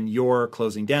you, then you're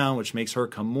closing down, which makes her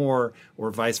come more, or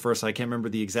vice versa. I can't remember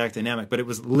the exact dynamic, but it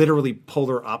was literally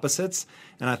polar opposites.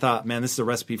 And I thought, man, this is a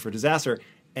recipe for disaster.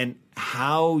 And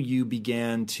how you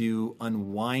began to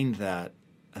unwind that,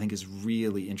 I think, is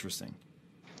really interesting.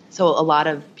 So a lot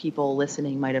of people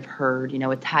listening might have heard,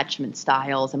 attachment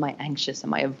styles. Am I anxious?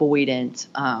 Am I avoidant?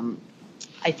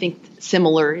 I think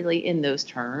similarly in those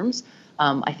terms.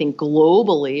 I think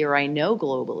globally, or I know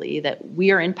globally, that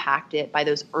we are impacted by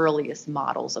those earliest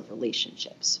models of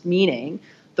relationships, meaning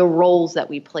the roles that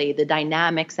we played, the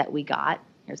dynamics that we got,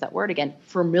 here's that word again,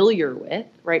 familiar with,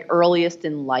 right, earliest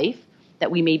in life, that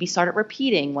we maybe started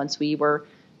repeating once we were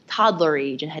toddler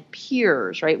age and had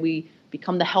peers, right? We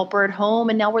become the helper at home,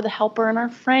 and now we're the helper in our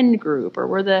friend group, or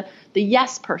we're the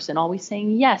yes person, always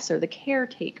saying yes, or the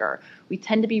caretaker. We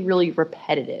tend to be really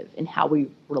repetitive in how we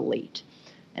relate.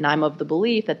 And I'm of the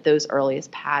belief that those earliest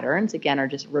patterns, again, are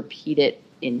just repeated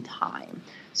in time.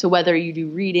 So whether you do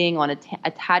reading on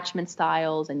attachment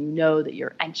styles and you know that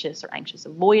you're anxious or anxious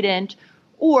avoidant,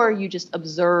 or you just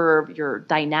observe your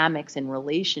dynamics in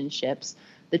relationships,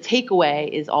 the takeaway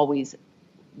is always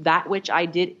that which I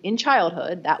did in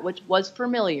childhood, that which was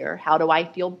familiar. How do I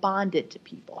feel bonded to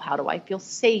people? How do I feel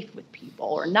safe with people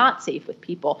or not safe with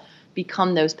people?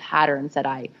 Become those patterns that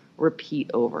I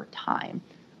repeat over time.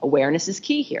 Awareness is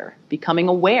key here. Becoming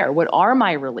aware. What are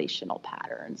my relational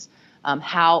patterns?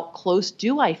 How close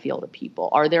do I feel to people?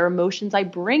 Are there emotions I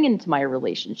bring into my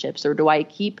relationships, or do I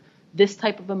keep this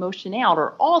type of emotion out,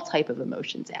 or all type of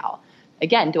emotions out?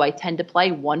 Again, do I tend to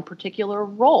play one particular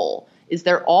role? Is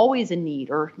there always a need,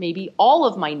 or maybe all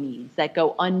of my needs that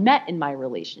go unmet in my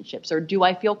relationships? Or do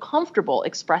I feel comfortable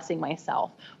expressing myself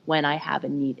when I have a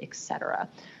need, etc.?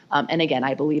 And again,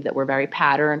 I believe that we're very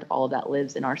patterned. All of that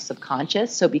lives in our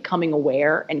subconscious. So becoming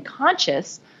aware and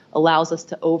conscious allows us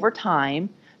to, over time,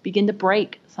 begin to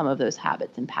break some of those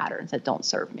habits and patterns that don't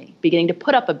serve me. Beginning to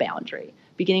put up a boundary,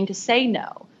 beginning to say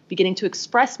no, beginning to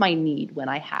express my need when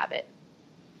I have it.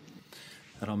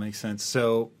 That all makes sense.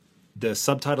 So the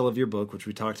subtitle of your book, which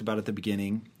we talked about at the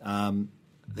beginning, I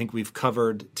think we've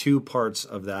covered two parts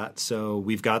of that. So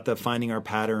we've got the finding our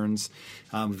patterns.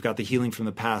 We've got the healing from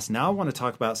the past. Now I want to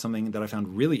talk about something that I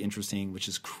found really interesting, which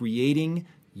is creating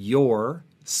your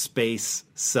space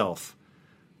self,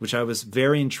 which I was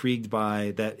very intrigued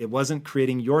by, that it wasn't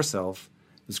creating yourself,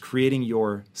 it was creating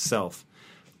yourself.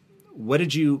 What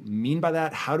did you mean by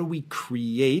that? How do we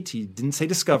create? He didn't say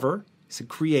discover, he said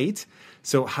create.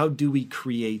 So how do we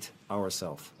create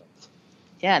ourselves?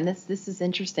 Yeah, and this is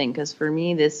interesting because for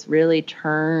me, this really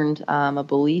turned a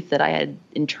belief that I had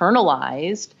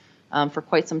internalized for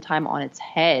quite some time on its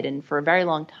head. And for a very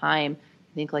long time,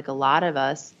 I think like a lot of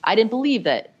us, I didn't believe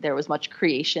that there was much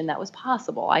creation that was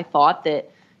possible. I thought that,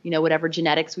 whatever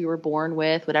genetics we were born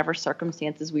with, whatever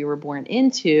circumstances we were born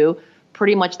into,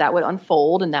 pretty much that would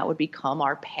unfold and that would become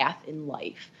our path in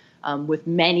life, with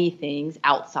many things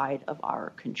outside of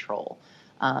our control.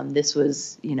 This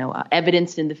was,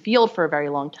 evidenced in the field for a very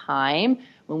long time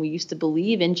when we used to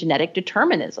believe in genetic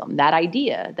determinism, that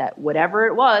idea that whatever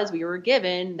it was we were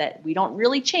given, that we don't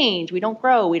really change, we don't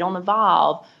grow, we don't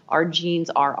evolve, our genes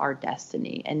are our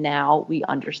destiny. And now we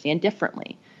understand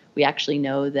differently. We actually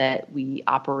know that we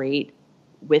operate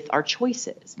with our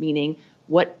choices, meaning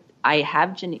what I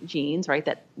have genes, right,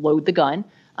 that load the gun.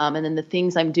 And then the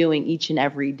things I'm doing each and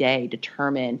every day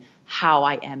determine how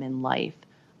I am in life.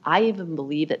 I even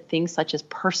believe that things such as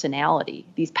personality,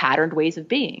 these patterned ways of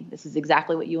being, this is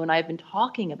exactly what you and I have been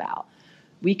talking about.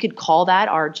 We could call that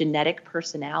our genetic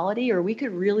personality, or we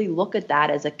could really look at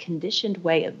that as a conditioned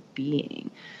way of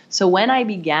being. So when I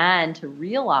began to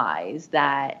realize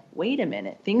that, wait a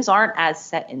minute, things aren't as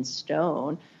set in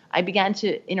stone, I began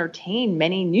to entertain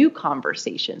many new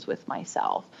conversations with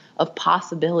myself of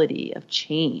possibility, of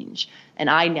change. And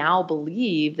I now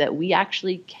believe that we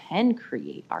actually can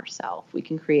create ourselves. We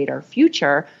can create our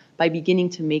future by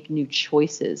beginning to make new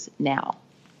choices now.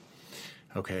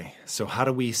 Okay, so how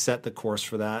do we set the course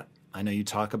for that? I know you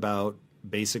talk about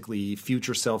basically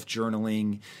future self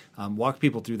journaling. Walk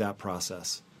people through that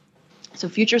process. So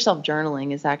future self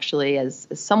journaling is actually, as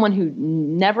someone who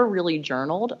never really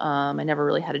journaled, I never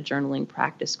really had a journaling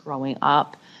practice growing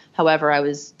up. However, I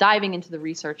was diving into the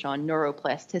research on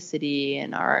neuroplasticity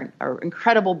and our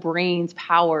incredible brain's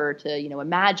power to,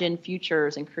 imagine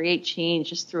futures and create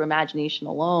change just through imagination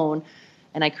alone.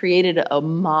 And I created a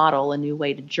model, a new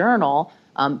way to journal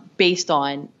based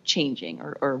on changing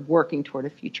or working toward a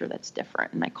future that's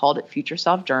different. And I called it future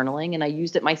self journaling, and I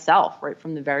used it myself right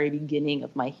from the very beginning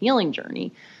of my healing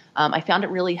journey. I found it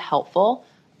really helpful,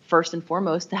 first and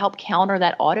foremost, to help counter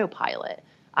that autopilot.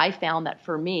 I found that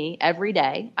for me, every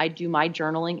day, I do my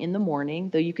journaling in the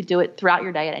morning, though you could do it throughout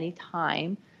your day at any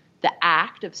time. The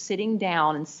act of sitting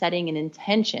down and setting an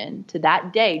intention to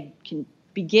that day can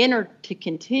begin or to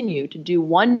continue to do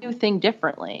one new thing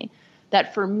differently.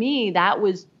 That for me, that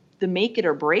was the make it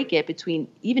or break it between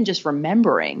even just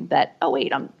remembering that, oh,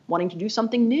 wait, I'm wanting to do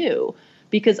something new.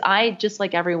 Because I, just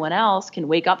like everyone else, can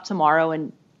wake up tomorrow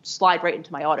and slide right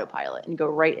into my autopilot and go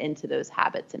right into those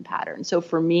habits and patterns. So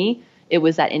for me, it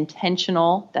was that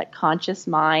intentional, that conscious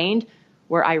mind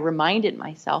where I reminded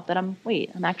myself that I'm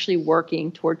actually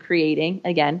working toward creating,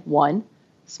 again, one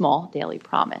small daily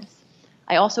promise.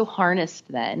 I also harnessed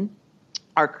then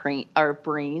our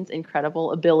brain's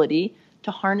incredible ability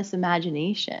to harness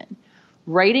imagination,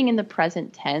 writing in the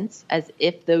present tense as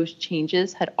if those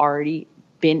changes had already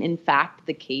been in fact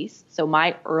the case. So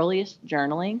my earliest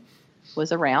journaling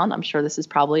was around, I'm sure this is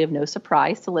probably of no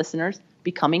surprise to listeners,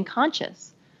 becoming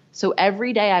conscious. So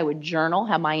every day I would journal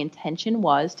how my intention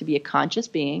was to be a conscious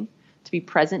being, to be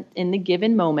present in the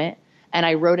given moment, and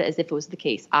I wrote it as if it was the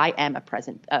case. I am a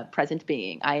present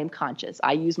being. I am conscious.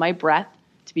 I use my breath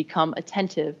to become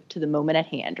attentive to the moment at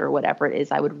hand, or whatever it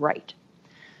is I would write.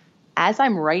 As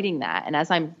I'm writing that, and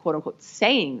as I'm quote unquote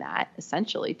saying that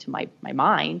essentially to my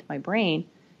mind, my brain,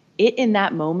 it in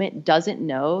that moment doesn't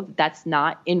know that's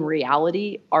not in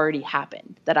reality already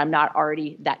happened, that I'm not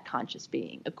already that conscious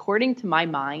being. According to my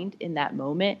mind in that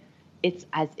moment, it's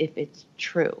as if it's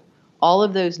true. All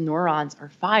of those neurons are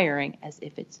firing as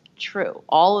if it's true.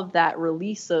 All of that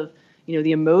release of,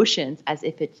 the emotions as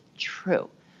if it's true.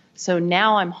 So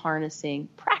now I'm harnessing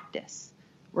practice,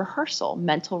 rehearsal,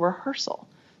 mental rehearsal.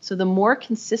 So the more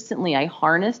consistently I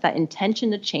harness that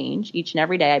intention to change each and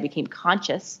every day, I became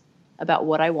conscious about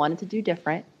what I wanted to do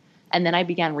different. And then I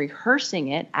began rehearsing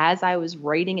it as I was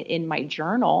writing it in my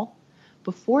journal.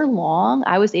 Before long,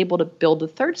 I was able to build the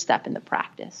third step in the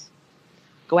practice.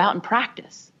 Go out and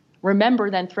practice. Remember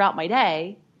then throughout my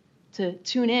day to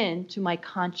tune in to my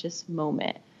conscious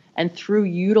moment. And through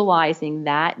utilizing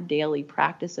that daily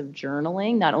practice of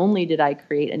journaling, not only did I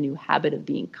create a new habit of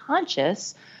being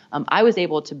conscious, I was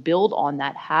able to build on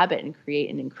that habit and create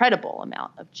an incredible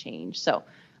amount of change. So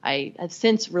I have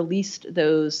since released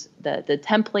those, the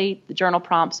template, the journal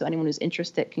prompts, so anyone who's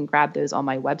interested can grab those on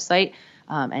my website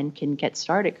and can get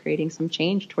started creating some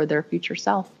change toward their future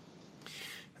self.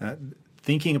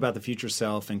 Thinking about the future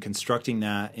self and constructing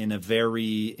that in a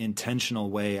very intentional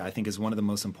way, I think is one of the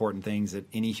most important things that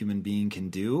any human being can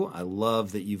do. I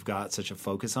love that you've got such a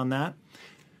focus on that.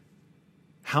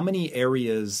 How many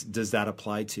areas does that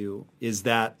apply to? Is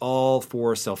that all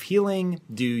for self-healing?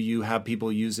 Do you have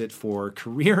people use it for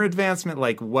career advancement?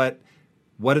 Like what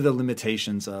are the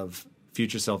limitations of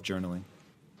future self-journaling?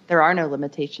 There are no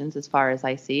limitations as far as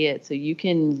I see it. So you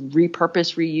can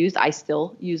repurpose, reuse. I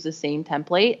still use the same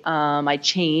template. I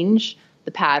change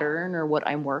the pattern or what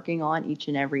I'm working on each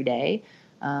and every day.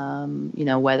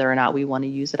 Whether or not we want to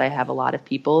use it, I have a lot of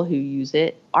people who use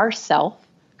it. Our self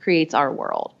creates our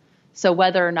world. So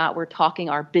whether or not we're talking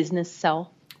our business self,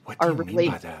 what do you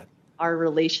mean by that? our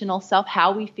relational self,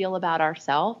 how we feel about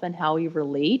ourselves and how we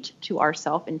relate to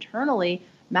ourselves internally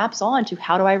maps on to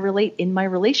how do I relate in my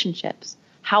relationships?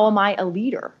 How am I a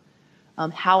leader?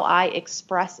 How I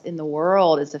express in the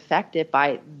world is affected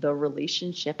by the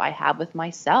relationship I have with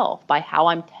myself, by how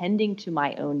I'm tending to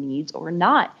my own needs or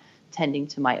not tending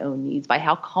to my own needs, by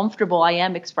how comfortable I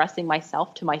am expressing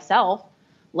myself to myself,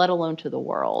 let alone to the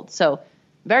world. So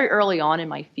very early on in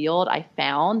my field, I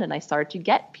found and I started to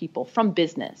get people from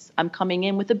business. I'm coming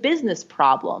in with a business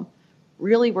problem.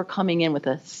 Really, we're coming in with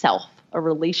a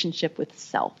relationship with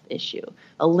self issue,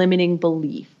 a limiting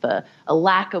belief, a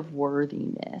lack of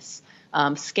worthiness,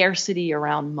 scarcity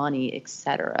around money,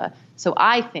 etc. So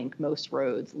I think most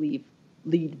roads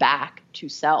lead back to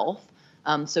self.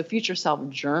 So future self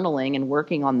journaling and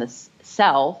working on this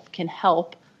self can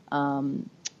help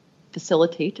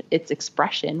facilitate its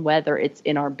expression, whether it's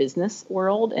in our business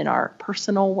world, in our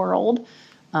personal world,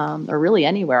 or really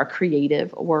anywhere, our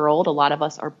creative world. A lot of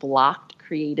us are blocked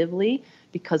creatively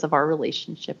because of our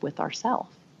relationship with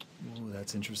ourselves. Oh,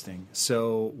 that's interesting.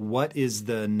 So what is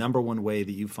the number one way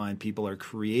that you find people are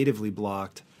creatively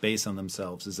blocked based on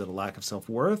themselves? Is it a lack of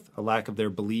self-worth, a lack of their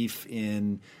belief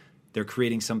in they're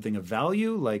creating something of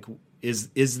value? Like,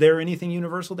 is there anything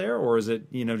universal there, or is it,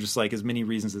 just like as many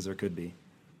reasons as there could be?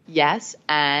 Yes,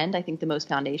 and I think the most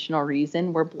foundational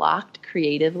reason we're blocked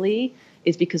creatively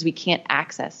is because we can't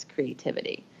access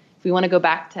creativity. If we want to go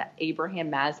back to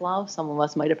Abraham Maslow, some of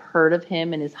us might have heard of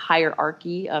him and his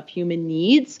hierarchy of human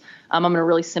needs. I'm going to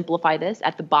really simplify this.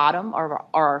 At the bottom are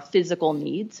our physical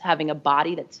needs, having a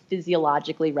body that's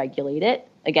physiologically regulated.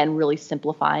 Again, really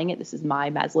simplifying it. This is my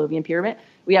Maslowian pyramid.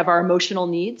 We have our emotional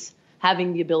needs,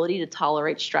 having the ability to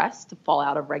tolerate stress, to fall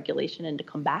out of regulation and to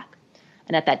come back.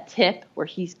 And at that tip where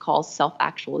he calls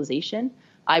self-actualization,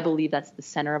 I believe that's the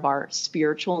center of our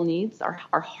spiritual needs, our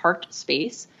heart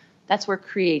space. That's where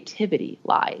creativity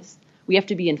lies. We have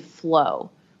to be in flow.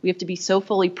 We have to be so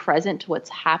fully present to what's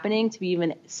happening, to be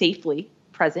even safely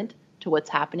present to what's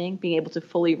happening, being able to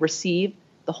fully receive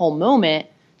the whole moment,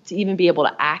 to even be able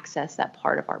to access that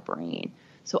part of our brain.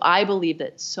 So I believe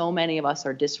that so many of us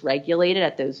are dysregulated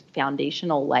at those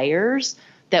foundational layers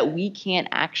that we can't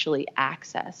actually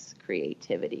access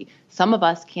creativity. Some of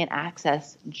us can't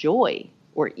access joy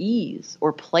or ease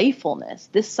or playfulness.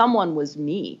 This someone was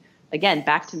me. Again,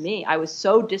 back to me. I was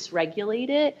so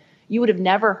dysregulated, you would have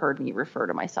never heard me refer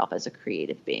to myself as a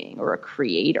creative being or a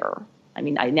creator. I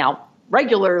mean, I now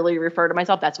regularly refer to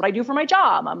myself. That's what I do for my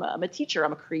job. I'm a teacher.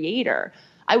 I'm a creator.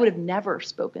 I would have never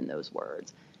spoken those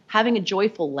words. Having a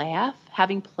joyful laugh,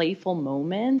 having playful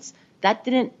moments, that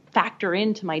didn't factor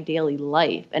into my daily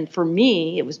life. And for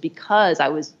me, it was because I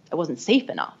wasn't safe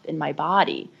enough in my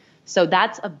body. So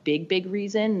that's a big, big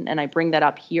reason. And I bring that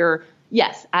up here.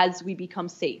 Yes, as we become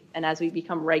safe and as we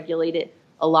become regulated,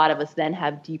 a lot of us then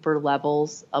have deeper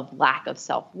levels of lack of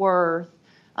self-worth,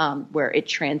 where it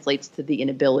translates to the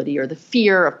inability or the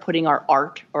fear of putting our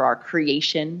art or our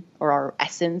creation or our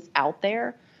essence out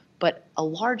there. But a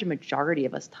large majority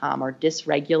of us, Tom, are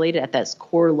dysregulated at this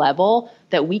core level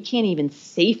that we can't even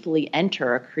safely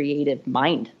enter a creative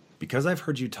mind. Because I've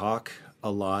heard you talk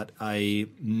a lot, I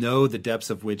know the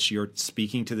depths of which you're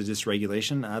speaking to the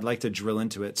dysregulation. I'd like to drill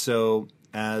into it. So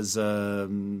as a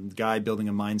guy building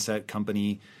a mindset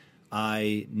company,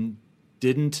 I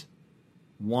didn't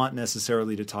want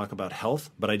necessarily to talk about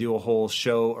health, but I do a whole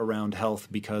show around health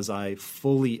because I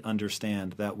fully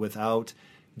understand that without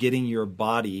getting your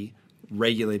body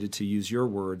regulated, to use your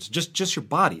words, just your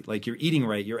body, like you're eating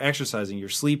right, you're exercising, you're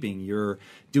sleeping, you're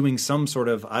doing some sort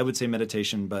of, I would say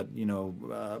meditation, but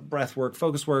breath work,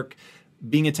 focus work,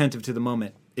 being attentive to the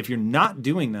moment. If you're not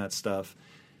doing that stuff,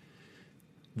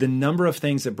 the number of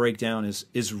things that break down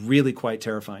is really quite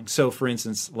terrifying. So for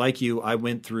instance, like you, I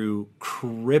went through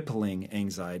crippling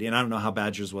anxiety, and I don't know how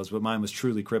bad yours was, but mine was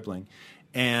truly crippling.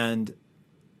 And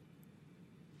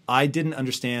I didn't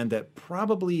understand that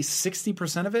probably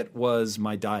 60% of it was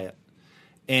my diet.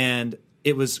 And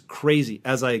it was crazy.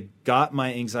 As I got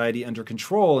my anxiety under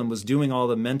control and was doing all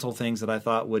the mental things that I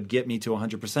thought would get me to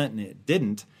 100%, and it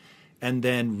didn't, and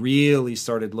then really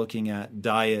started looking at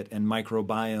diet and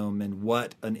microbiome and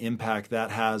what an impact that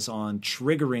has on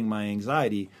triggering my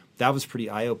anxiety, that was pretty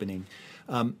eye-opening.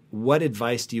 What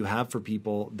advice do you have for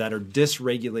people that are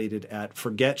dysregulated at,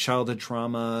 forget childhood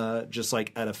trauma, just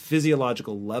like at a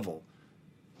physiological level?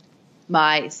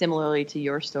 Similarly to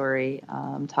your story,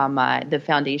 Tom, the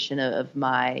foundation of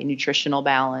my nutritional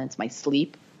balance, my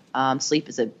sleep. Sleep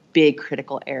is a big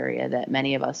critical area that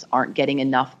many of us aren't getting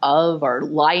enough of, or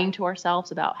lying to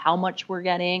ourselves about how much we're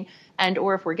getting,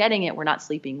 or if we're getting it, we're not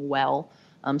sleeping well.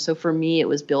 So for me, it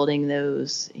was building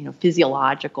those,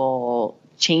 physiological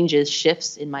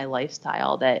shifts in my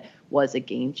lifestyle that was a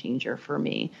game changer for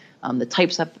me. The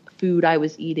types of food I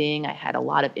was eating, I had a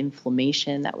lot of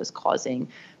inflammation that was causing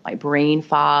my brain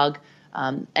fog.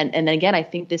 And again, I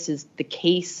think this is the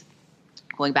case,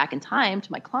 going back in time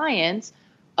to my clients,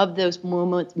 of those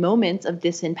moments of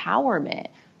disempowerment.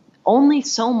 Only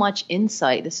so much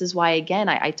insight. This is why, again,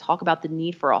 I talk about the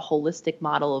need for a holistic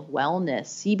model of wellness.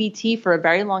 CBT for a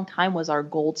very long time was our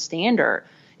gold standard.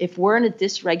 If we're in a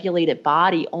dysregulated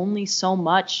body, only so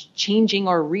much changing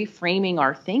or reframing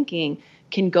our thinking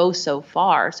can go so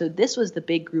far. So this was the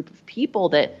big group of people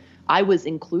that I was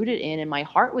included in and my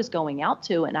heart was going out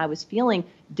to, and I was feeling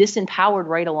disempowered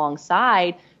right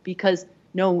alongside, because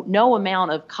no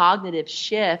amount of cognitive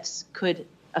shifts could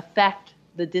affect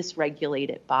the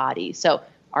dysregulated body. So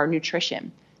our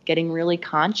nutrition, getting really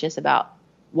conscious about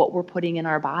what we're putting in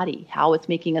our body, how it's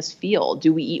making us feel.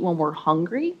 Do we eat when we're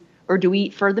hungry, or do we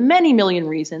eat for the many million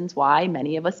reasons why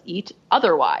many of us eat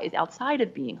otherwise outside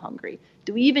of being hungry?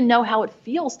 Do we even know how it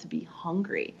feels to be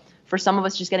hungry? For some of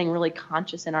us, just getting really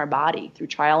conscious in our body through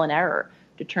trial and error,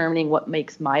 determining what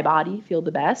makes my body feel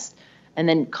the best, and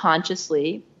then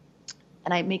consciously,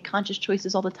 and I make conscious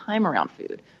choices all the time around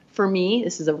food. For me,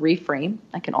 this is a reframe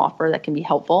I can offer that can be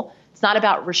helpful. It's not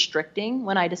about restricting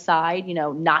when I decide,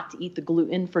 not to eat the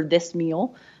gluten for this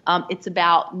meal. It's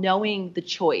about knowing the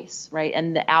choice, right?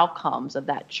 And the outcomes of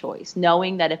that choice.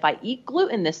 Knowing that if I eat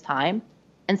gluten this time,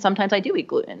 and sometimes I do eat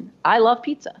gluten. I love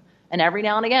pizza. And every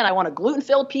now and again, I want a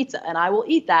gluten-filled pizza, and I will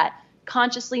eat that,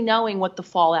 consciously knowing what the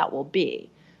fallout will be.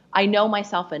 I know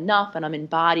myself enough and I'm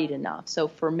embodied enough. So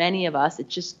for many of us,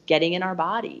 it's just getting in our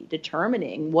body,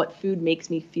 determining what food makes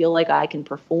me feel like I can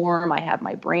perform. I have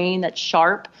my brain that's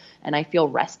sharp and I feel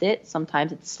rested.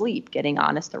 Sometimes it's sleep, getting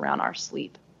honest around our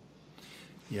sleep.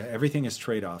 Yeah, everything is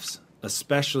trade-offs,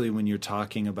 especially when you're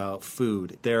talking about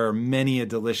food. There are many a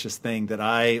delicious thing that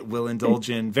I will indulge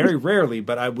in, very rarely,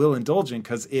 but I will indulge in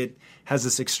because it has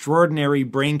this extraordinary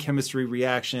brain chemistry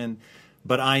reaction.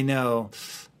 But I know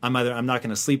I'm not going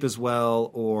to sleep as well,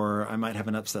 or I might have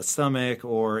an upset stomach,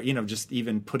 or, just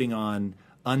even putting on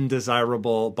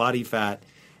undesirable body fat.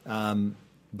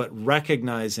 But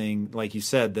recognizing, like you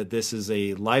said, that this is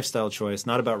a lifestyle choice,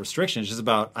 not about restriction. It's just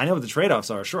about, I know what the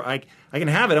trade-offs are. Sure, I can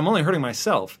have it. I'm only hurting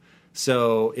myself.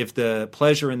 So if the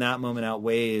pleasure in that moment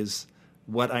outweighs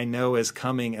what I know is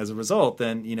coming as a result,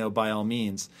 then, by all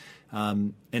means.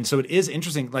 And so it is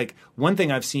interesting. Like, one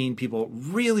thing I've seen people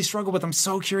really struggle with, I'm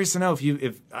so curious to know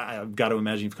if I've got to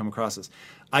imagine you've come across this.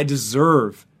 I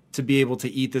deserve to be able to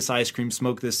eat this ice cream,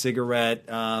 smoke this cigarette,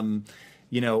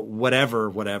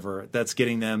 whatever that's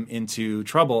getting them into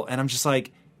trouble. And I'm just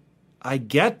like, I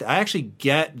actually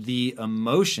get the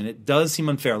emotion. It does seem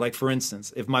unfair. Like, for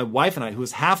instance, if my wife and I, who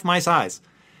is half my size,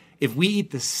 if we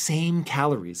eat the same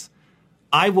calories,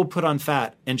 I will put on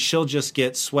fat and she'll just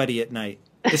get sweaty at night.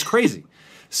 It's crazy.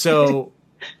 So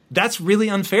that's really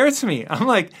unfair to me. I'm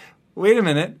like, wait a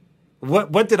minute.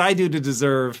 What did I do to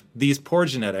deserve these poor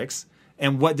genetics?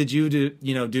 And what did you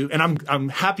do? And I'm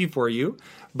happy for you,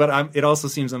 but it also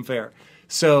seems unfair.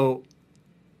 So,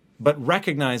 but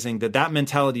recognizing that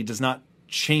mentality does not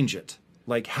change it.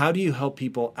 Like, how do you help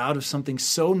people out of something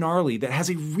so gnarly that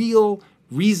has a real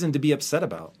reason to be upset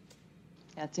about?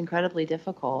 It's incredibly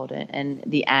difficult. And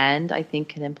the and, I think,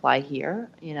 can imply here,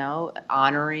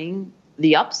 honoring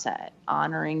the upset,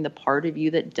 honoring the part of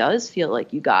you that does feel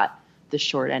like you got the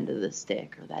short end of the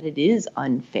stick, or that it is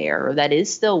unfair, or that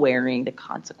is still wearing the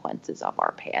consequences of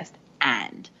our past,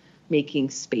 and making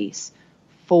space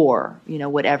for,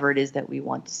 whatever it is that we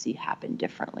want to see happen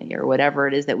differently, or whatever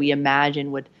it is that we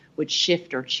imagine would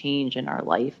shift or change in our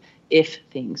life if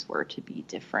things were to be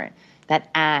different. That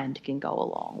and can go a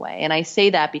long way. And I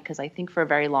say that because I think for a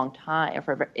very long time,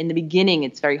 in the beginning,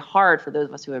 it's very hard for those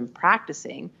of us who have been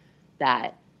practicing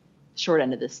that short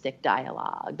end of the stick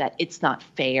dialogue, that it's not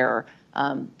fair.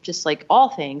 Just like all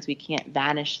things, we can't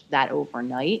vanish that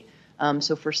overnight.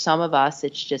 So for some of us,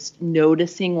 it's just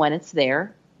noticing when it's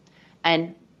there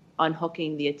and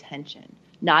unhooking the attention,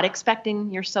 not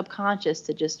expecting your subconscious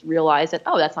to just realize that,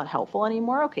 oh, that's not helpful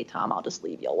anymore. Okay, Tom, I'll just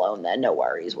leave you alone then. No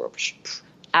worries.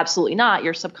 Absolutely not.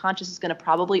 Your subconscious is going to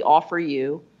probably offer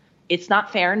you it's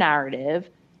not fair narrative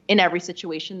in every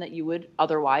situation that you would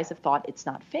otherwise have thought it's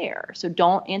not fair. So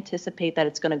don't anticipate that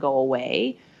it's going to go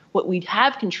away. What we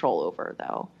have control over,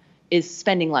 though, is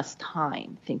spending less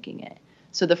time thinking it.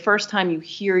 So the first time you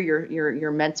hear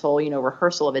your mental,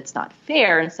 rehearsal of it's not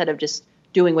fair, instead of just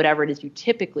doing whatever it is you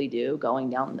typically do, going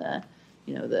down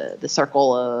the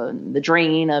circle, the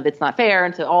drain of it's not fair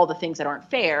into all the things that aren't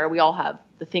fair, we all have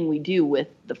the thing we do with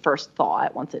the first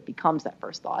thought once it becomes that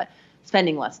first thought,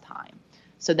 spending less time.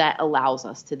 So that allows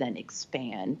us to then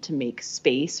expand, to make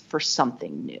space for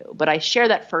something new. But I share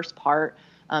that first part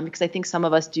because I think some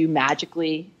of us do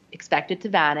magically expect it to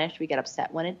vanish. We get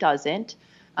upset when it doesn't.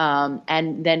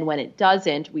 And then when it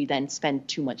doesn't, we then spend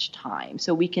too much time.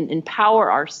 So we can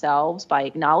empower ourselves by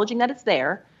acknowledging that it's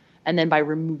there, and then by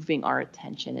removing our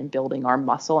attention and building our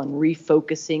muscle and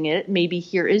refocusing it. Maybe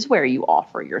here is where you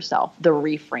offer yourself the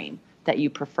reframe that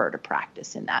you prefer to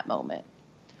practice in that moment,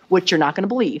 which you're not going to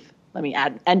believe. Let me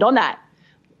end on that.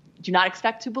 Do not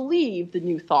expect to believe the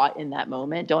new thought in that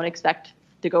moment. Don't expect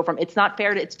to go from it's not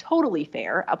fair to it's totally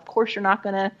fair. Of course, you're not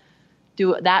going to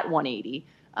do that 180,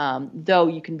 though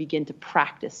you can begin to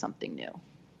practice something new.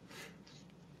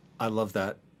 I love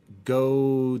that.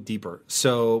 Go deeper.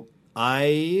 So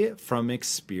I, from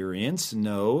experience,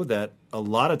 know that a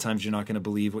lot of times you're not going to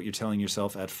believe what you're telling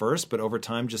yourself at first, but over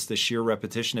time, just the sheer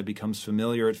repetition, it becomes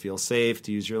familiar. It feels safe,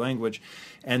 to use your language.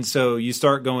 And so you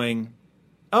start going,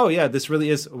 oh yeah, this really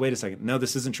is, wait a second. No,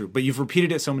 this isn't true. But you've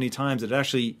repeated it so many times that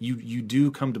actually you do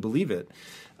come to believe it.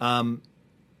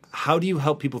 How do you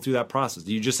help people through that process?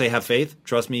 Do you just say, have faith,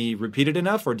 trust me, repeat it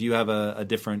enough? Or do you have a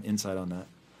different insight on that?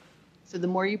 So the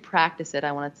more you practice it,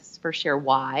 I want to first share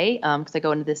why, because I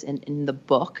go into this in the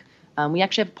book. We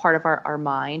actually have part of our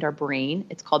mind, our brain.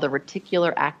 It's called the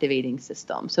reticular activating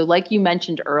system. So like you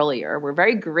mentioned earlier, we're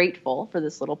very grateful for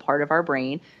this little part of our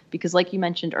brain because like you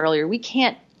mentioned earlier, we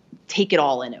can't take it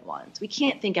all in at once. We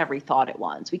can't think every thought at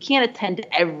once. We can't attend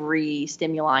to every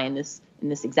stimuli in this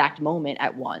exact moment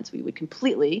at once. We would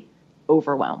completely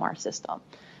overwhelm our system.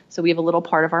 So we have a little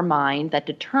part of our mind that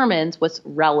determines what's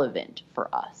relevant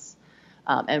for us.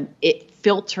 And it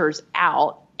filters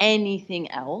out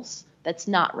anything else that's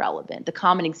not relevant. The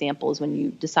common example is when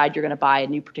you decide you're going to buy a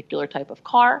new particular type of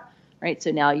car, right?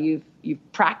 So now you've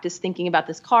practiced thinking about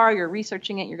this car, you're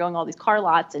researching it, you're going all these car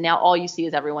lots, and now all you see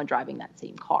is everyone driving that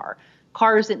same car.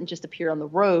 Cars didn't just appear on the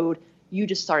road. You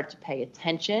just started to pay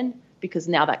attention because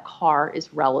now that car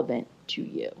is relevant to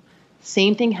you.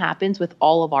 Same thing happens with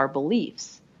all of our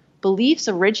beliefs. Beliefs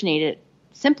originated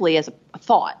simply as a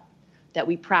thought that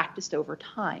we practiced over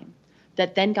time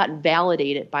that then got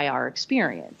validated by our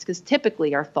experience. Because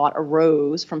typically our thought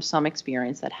arose from some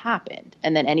experience that happened.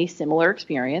 And then any similar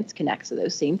experience connects to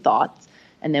those same thoughts.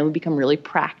 And then we become really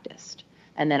practiced.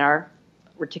 And then our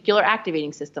reticular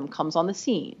activating system comes on the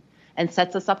scene and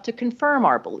sets us up to confirm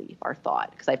our belief, our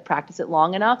thought. Because I've practiced it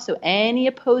long enough. So any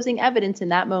opposing evidence in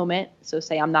that moment, so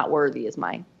say I'm not worthy is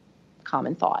my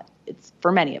common thought. It's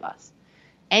for many of us.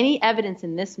 Any evidence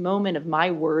in this moment of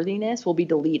my worthiness will be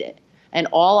deleted. And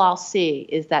all I'll see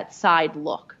is that side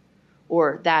look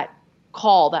or that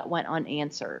call that went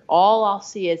unanswered. All I'll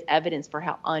see is evidence for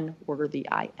how unworthy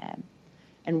I am.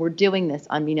 And we're doing this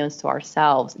unbeknownst to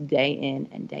ourselves day in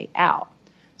and day out.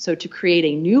 So to create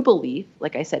a new belief,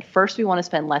 like I said, first we want to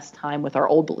spend less time with our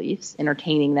old beliefs,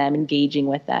 entertaining them, engaging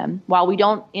with them. While we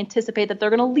don't anticipate that they're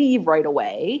going to leave right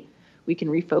away, we can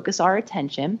refocus our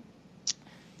attention.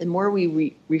 The more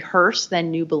we rehearse then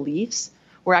new beliefs,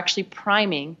 we're actually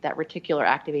priming that reticular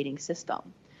activating system.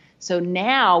 So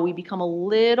now we become a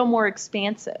little more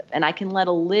expansive and I can let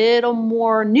a little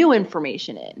more new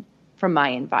information in from my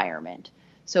environment.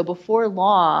 So before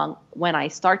long, when I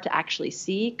start to actually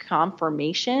see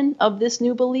confirmation of this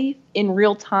new belief in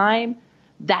real time,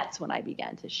 that's when I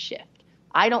began to shift.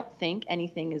 I don't think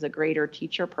anything is a greater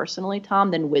teacher personally, Tom,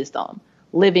 than wisdom.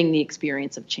 Living the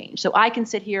experience of change. So I can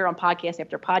sit here on podcast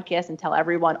after podcast and tell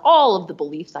everyone all of the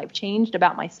beliefs I've changed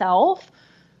about myself.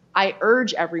 I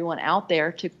urge everyone out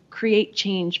there to create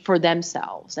change for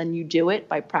themselves. And you do it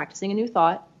by practicing a new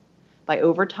thought, by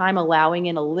over time allowing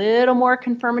in a little more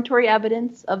confirmatory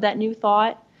evidence of that new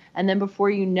thought. And then before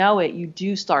you know it, you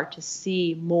do start to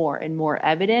see more and more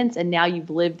evidence. And now you've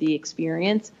lived the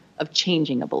experience of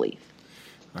changing a belief.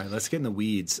 All right, let's get in the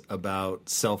weeds about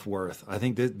self-worth. I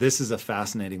think this is a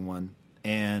fascinating one.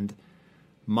 And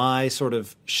my sort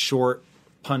of short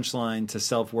punchline to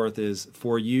self-worth is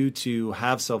for you to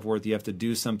have self-worth, you have to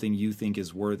do something you think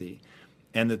is worthy.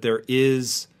 And that there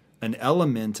is an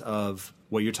element of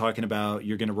what you're talking about.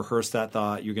 You're going to rehearse that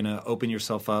thought. You're going to open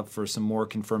yourself up for some more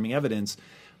confirming evidence.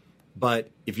 But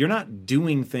if you're not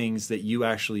doing things that you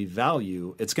actually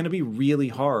value, it's going to be really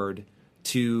hard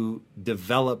to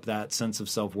develop that sense of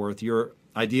self-worth. Your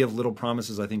idea of little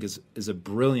promises, I think, is a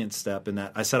brilliant step in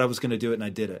that I said I was going to do it and I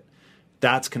did it.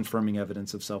 That's confirming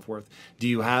evidence of self-worth. Do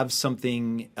you have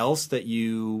something else that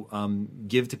you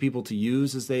give to people to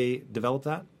use as they develop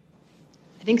that?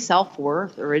 I think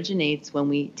self-worth originates when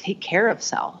we take care of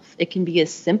self. It can be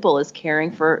as simple as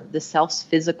caring for the self's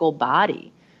physical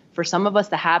body. For some of us,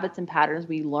 the habits and patterns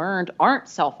we learned aren't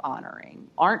self-honoring,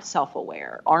 aren't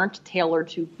self-aware, aren't tailored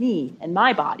to me and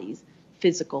my body's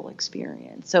physical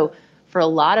experience. So for a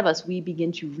lot of us, we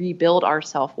begin to rebuild our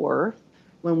self-worth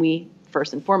when we,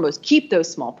 first and foremost, keep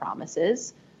those small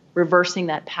promises, reversing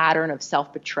that pattern of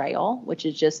self-betrayal, which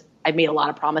is just, I've made a lot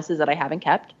of promises that I haven't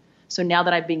kept. So now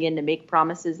that I've begun to make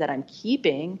promises that I'm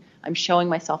keeping, I'm showing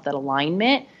myself that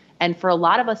alignment. And for a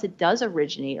lot of us, it does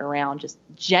originate around just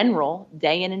general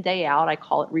day in and day out. I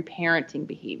call it reparenting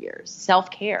behaviors,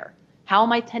 self-care. How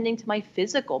am I tending to my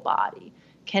physical body?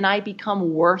 Can I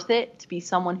become worth it to be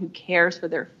someone who cares for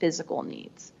their physical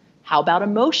needs? How about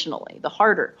emotionally? The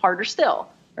harder still,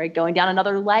 right? Going down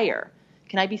another layer.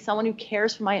 Can I be someone who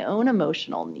cares for my own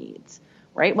emotional needs,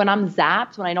 right? When I'm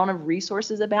zapped, when I don't have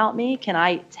resources about me, can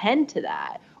I tend to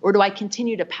that? Or do I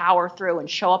continue to power through and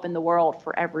show up in the world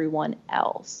for everyone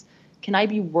else? Can I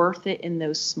be worth it in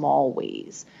those small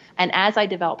ways? And as I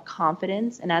develop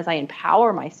confidence and as I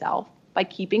empower myself by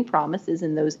keeping promises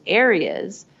in those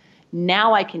areas,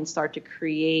 now I can start to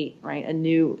create, right, a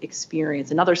new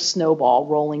experience, another snowball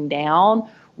rolling down,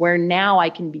 where now I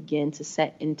can begin to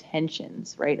set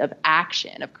intentions, right, of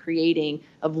action, of creating,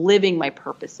 of living my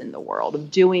purpose in the world,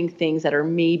 of doing things that are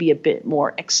maybe a bit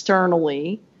more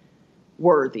externally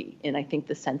worthy. And I think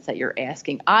the sense that you're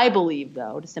asking, I believe,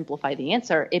 though, to simplify the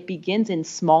answer, it begins in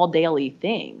small daily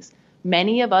things.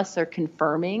 Many of us are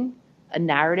confirming a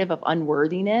narrative of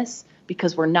unworthiness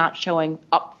because we're not showing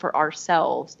up for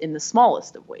ourselves in the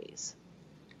smallest of ways.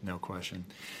 No question.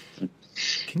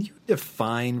 Can you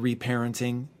define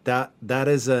reparenting? That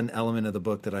is an element of the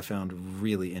book that I found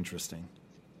really interesting.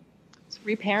 So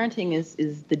reparenting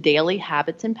is the daily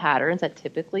habits and patterns that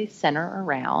typically center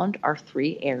around our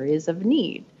three areas of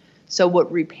need. So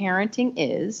what reparenting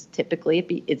is,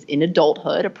 typically it's in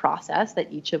adulthood, a process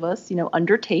that each of us,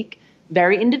 undertake,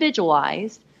 very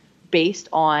individualized, based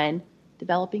on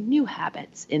developing new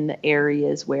habits in the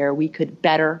areas where we could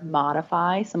better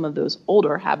modify some of those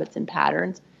older habits and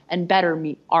patterns and better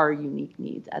meet our unique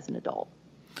needs as an adult.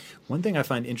 One thing I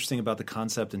find interesting about the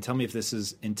concept, and tell me if this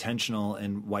is intentional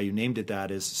and why you named it that,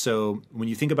 is so when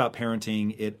you think about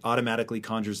parenting, it automatically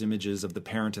conjures images of the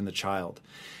parent and the child.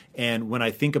 And when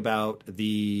I think about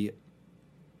the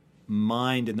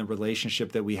mind and the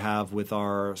relationship that we have with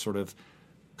our sort of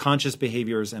conscious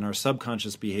behaviors and our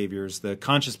subconscious behaviors, the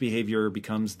conscious behavior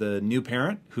becomes the new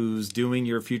parent who's doing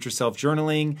your future self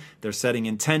journaling. They're setting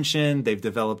intention. They've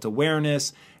developed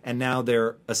awareness. And now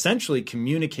they're essentially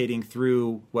communicating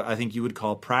through what I think you would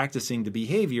call practicing the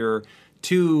behavior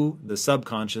to the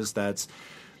subconscious that's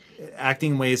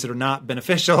acting in ways that are not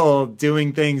beneficial,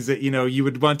 doing things that, you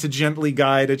would want to gently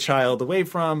guide a child away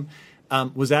from.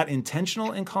 Was that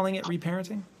intentional in calling it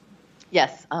reparenting?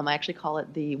 Yes, I actually call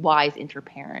it the wise inner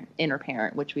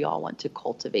parent, which we all want to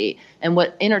cultivate. And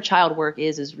what inner child work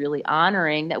is really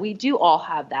honoring that we do all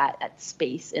have that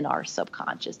space in our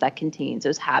subconscious that contains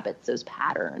those habits, those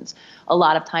patterns. A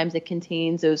lot of times it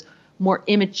contains those more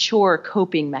immature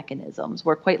coping mechanisms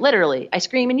where quite literally I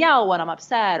scream and yell when I'm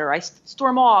upset, or I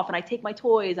storm off and I take my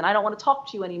toys and I don't want to talk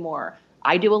to you anymore.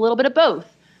 I do a little bit of both.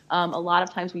 A lot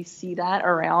of times we see that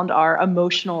around our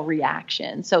emotional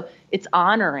reaction. So it's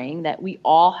honoring that we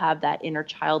all have that inner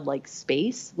childlike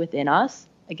space within us.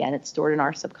 Again, it's stored in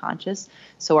our subconscious.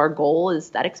 So our goal is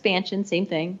that expansion, same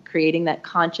thing, creating that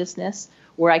consciousness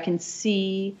where I can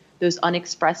see those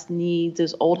unexpressed needs,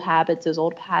 those old habits, those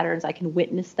old patterns. I can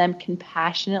witness them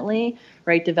compassionately,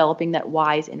 right? Developing that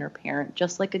wise inner parent,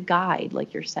 just like a guide,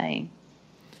 like you're saying.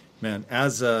 Man,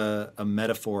 as a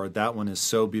metaphor, that one is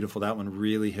so beautiful. That one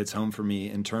really hits home for me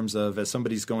in terms of as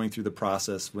somebody's going through the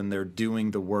process when they're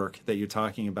doing the work that you're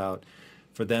talking about,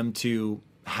 for them to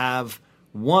have,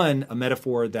 one, a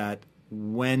metaphor that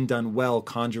when done well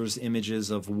conjures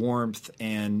images of warmth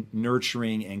and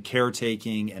nurturing and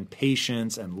caretaking and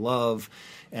patience and love,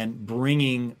 and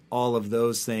bringing all of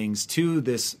those things to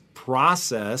this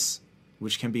process,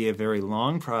 which can be a very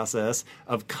long process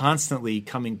of constantly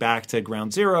coming back to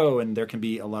ground zero. And there can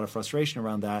be a lot of frustration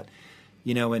around that,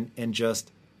 and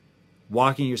just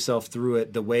walking yourself through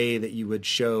it the way that you would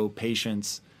show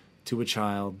patience to a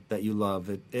child that you love.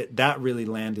 That really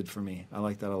landed for me. I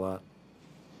like that a lot.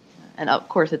 And of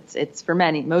course, it's for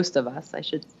most of us, I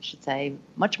should say,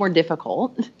 much more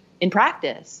difficult in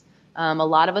practice. A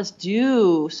lot of us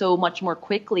do so much more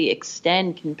quickly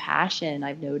extend compassion,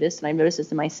 I've noticed, and I've noticed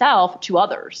this in myself, to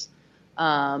others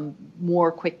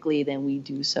more quickly than we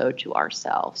do so to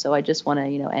ourselves. So I just want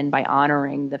to, end by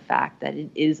honoring the fact that it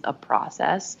is a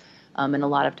process. And a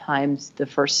lot of times the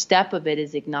first step of it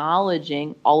is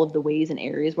acknowledging all of the ways and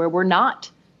areas where we're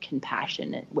not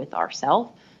compassionate with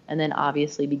ourselves. And then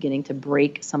obviously beginning to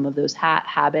break some of those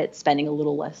habits, spending a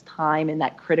little less time in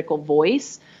that critical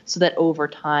voice so that over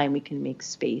time we can make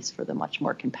space for the much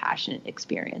more compassionate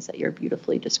experience that you're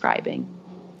beautifully describing.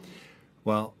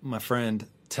 Well, my friend,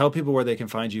 tell people where they can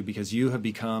find you, because you have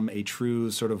become a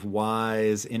true sort of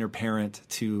wise inner parent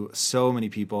to so many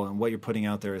people, and what you're putting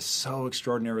out there is so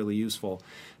extraordinarily useful.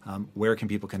 Where can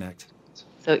people connect?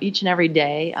 So each and every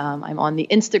day, I'm on the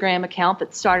Instagram account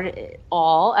that started it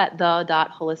all at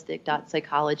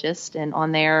the.holistic.psychologist. And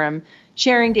on there, I'm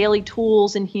sharing daily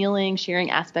tools and healing,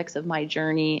 sharing aspects of my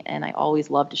journey. And I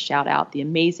always love to shout out the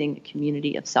amazing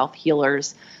community of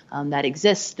self-healers that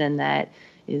exists and that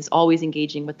is always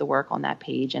engaging with the work on that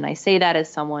page. And I say that as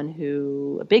someone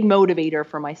who, a big motivator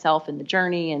for myself in the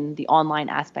journey and the online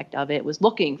aspect of it, was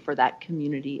looking for that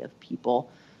community of people,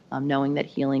 knowing that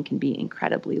healing can be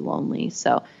incredibly lonely.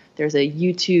 So there's a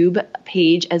YouTube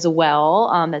page as well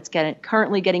that's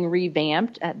currently getting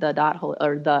revamped at the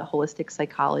Holistic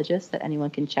Psychologist that anyone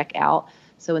can check out.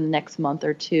 So in the next month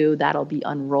or two, that'll be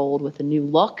unrolled with a new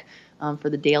look for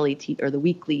the daily the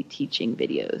weekly teaching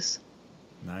videos.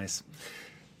 Nice.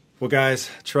 Well, guys,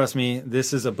 trust me,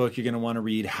 this is a book you're going to want to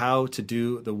read, How to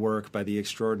Do the Work by the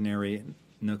extraordinary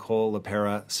Nicole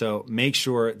LePera. So make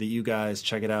sure that you guys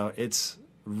check it out. It's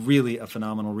really a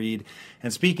phenomenal read.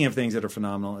 And speaking of things that are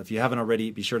phenomenal, if you haven't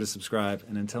already, be sure to subscribe.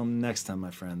 And until next time,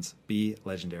 my friends, be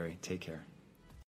legendary. Take care.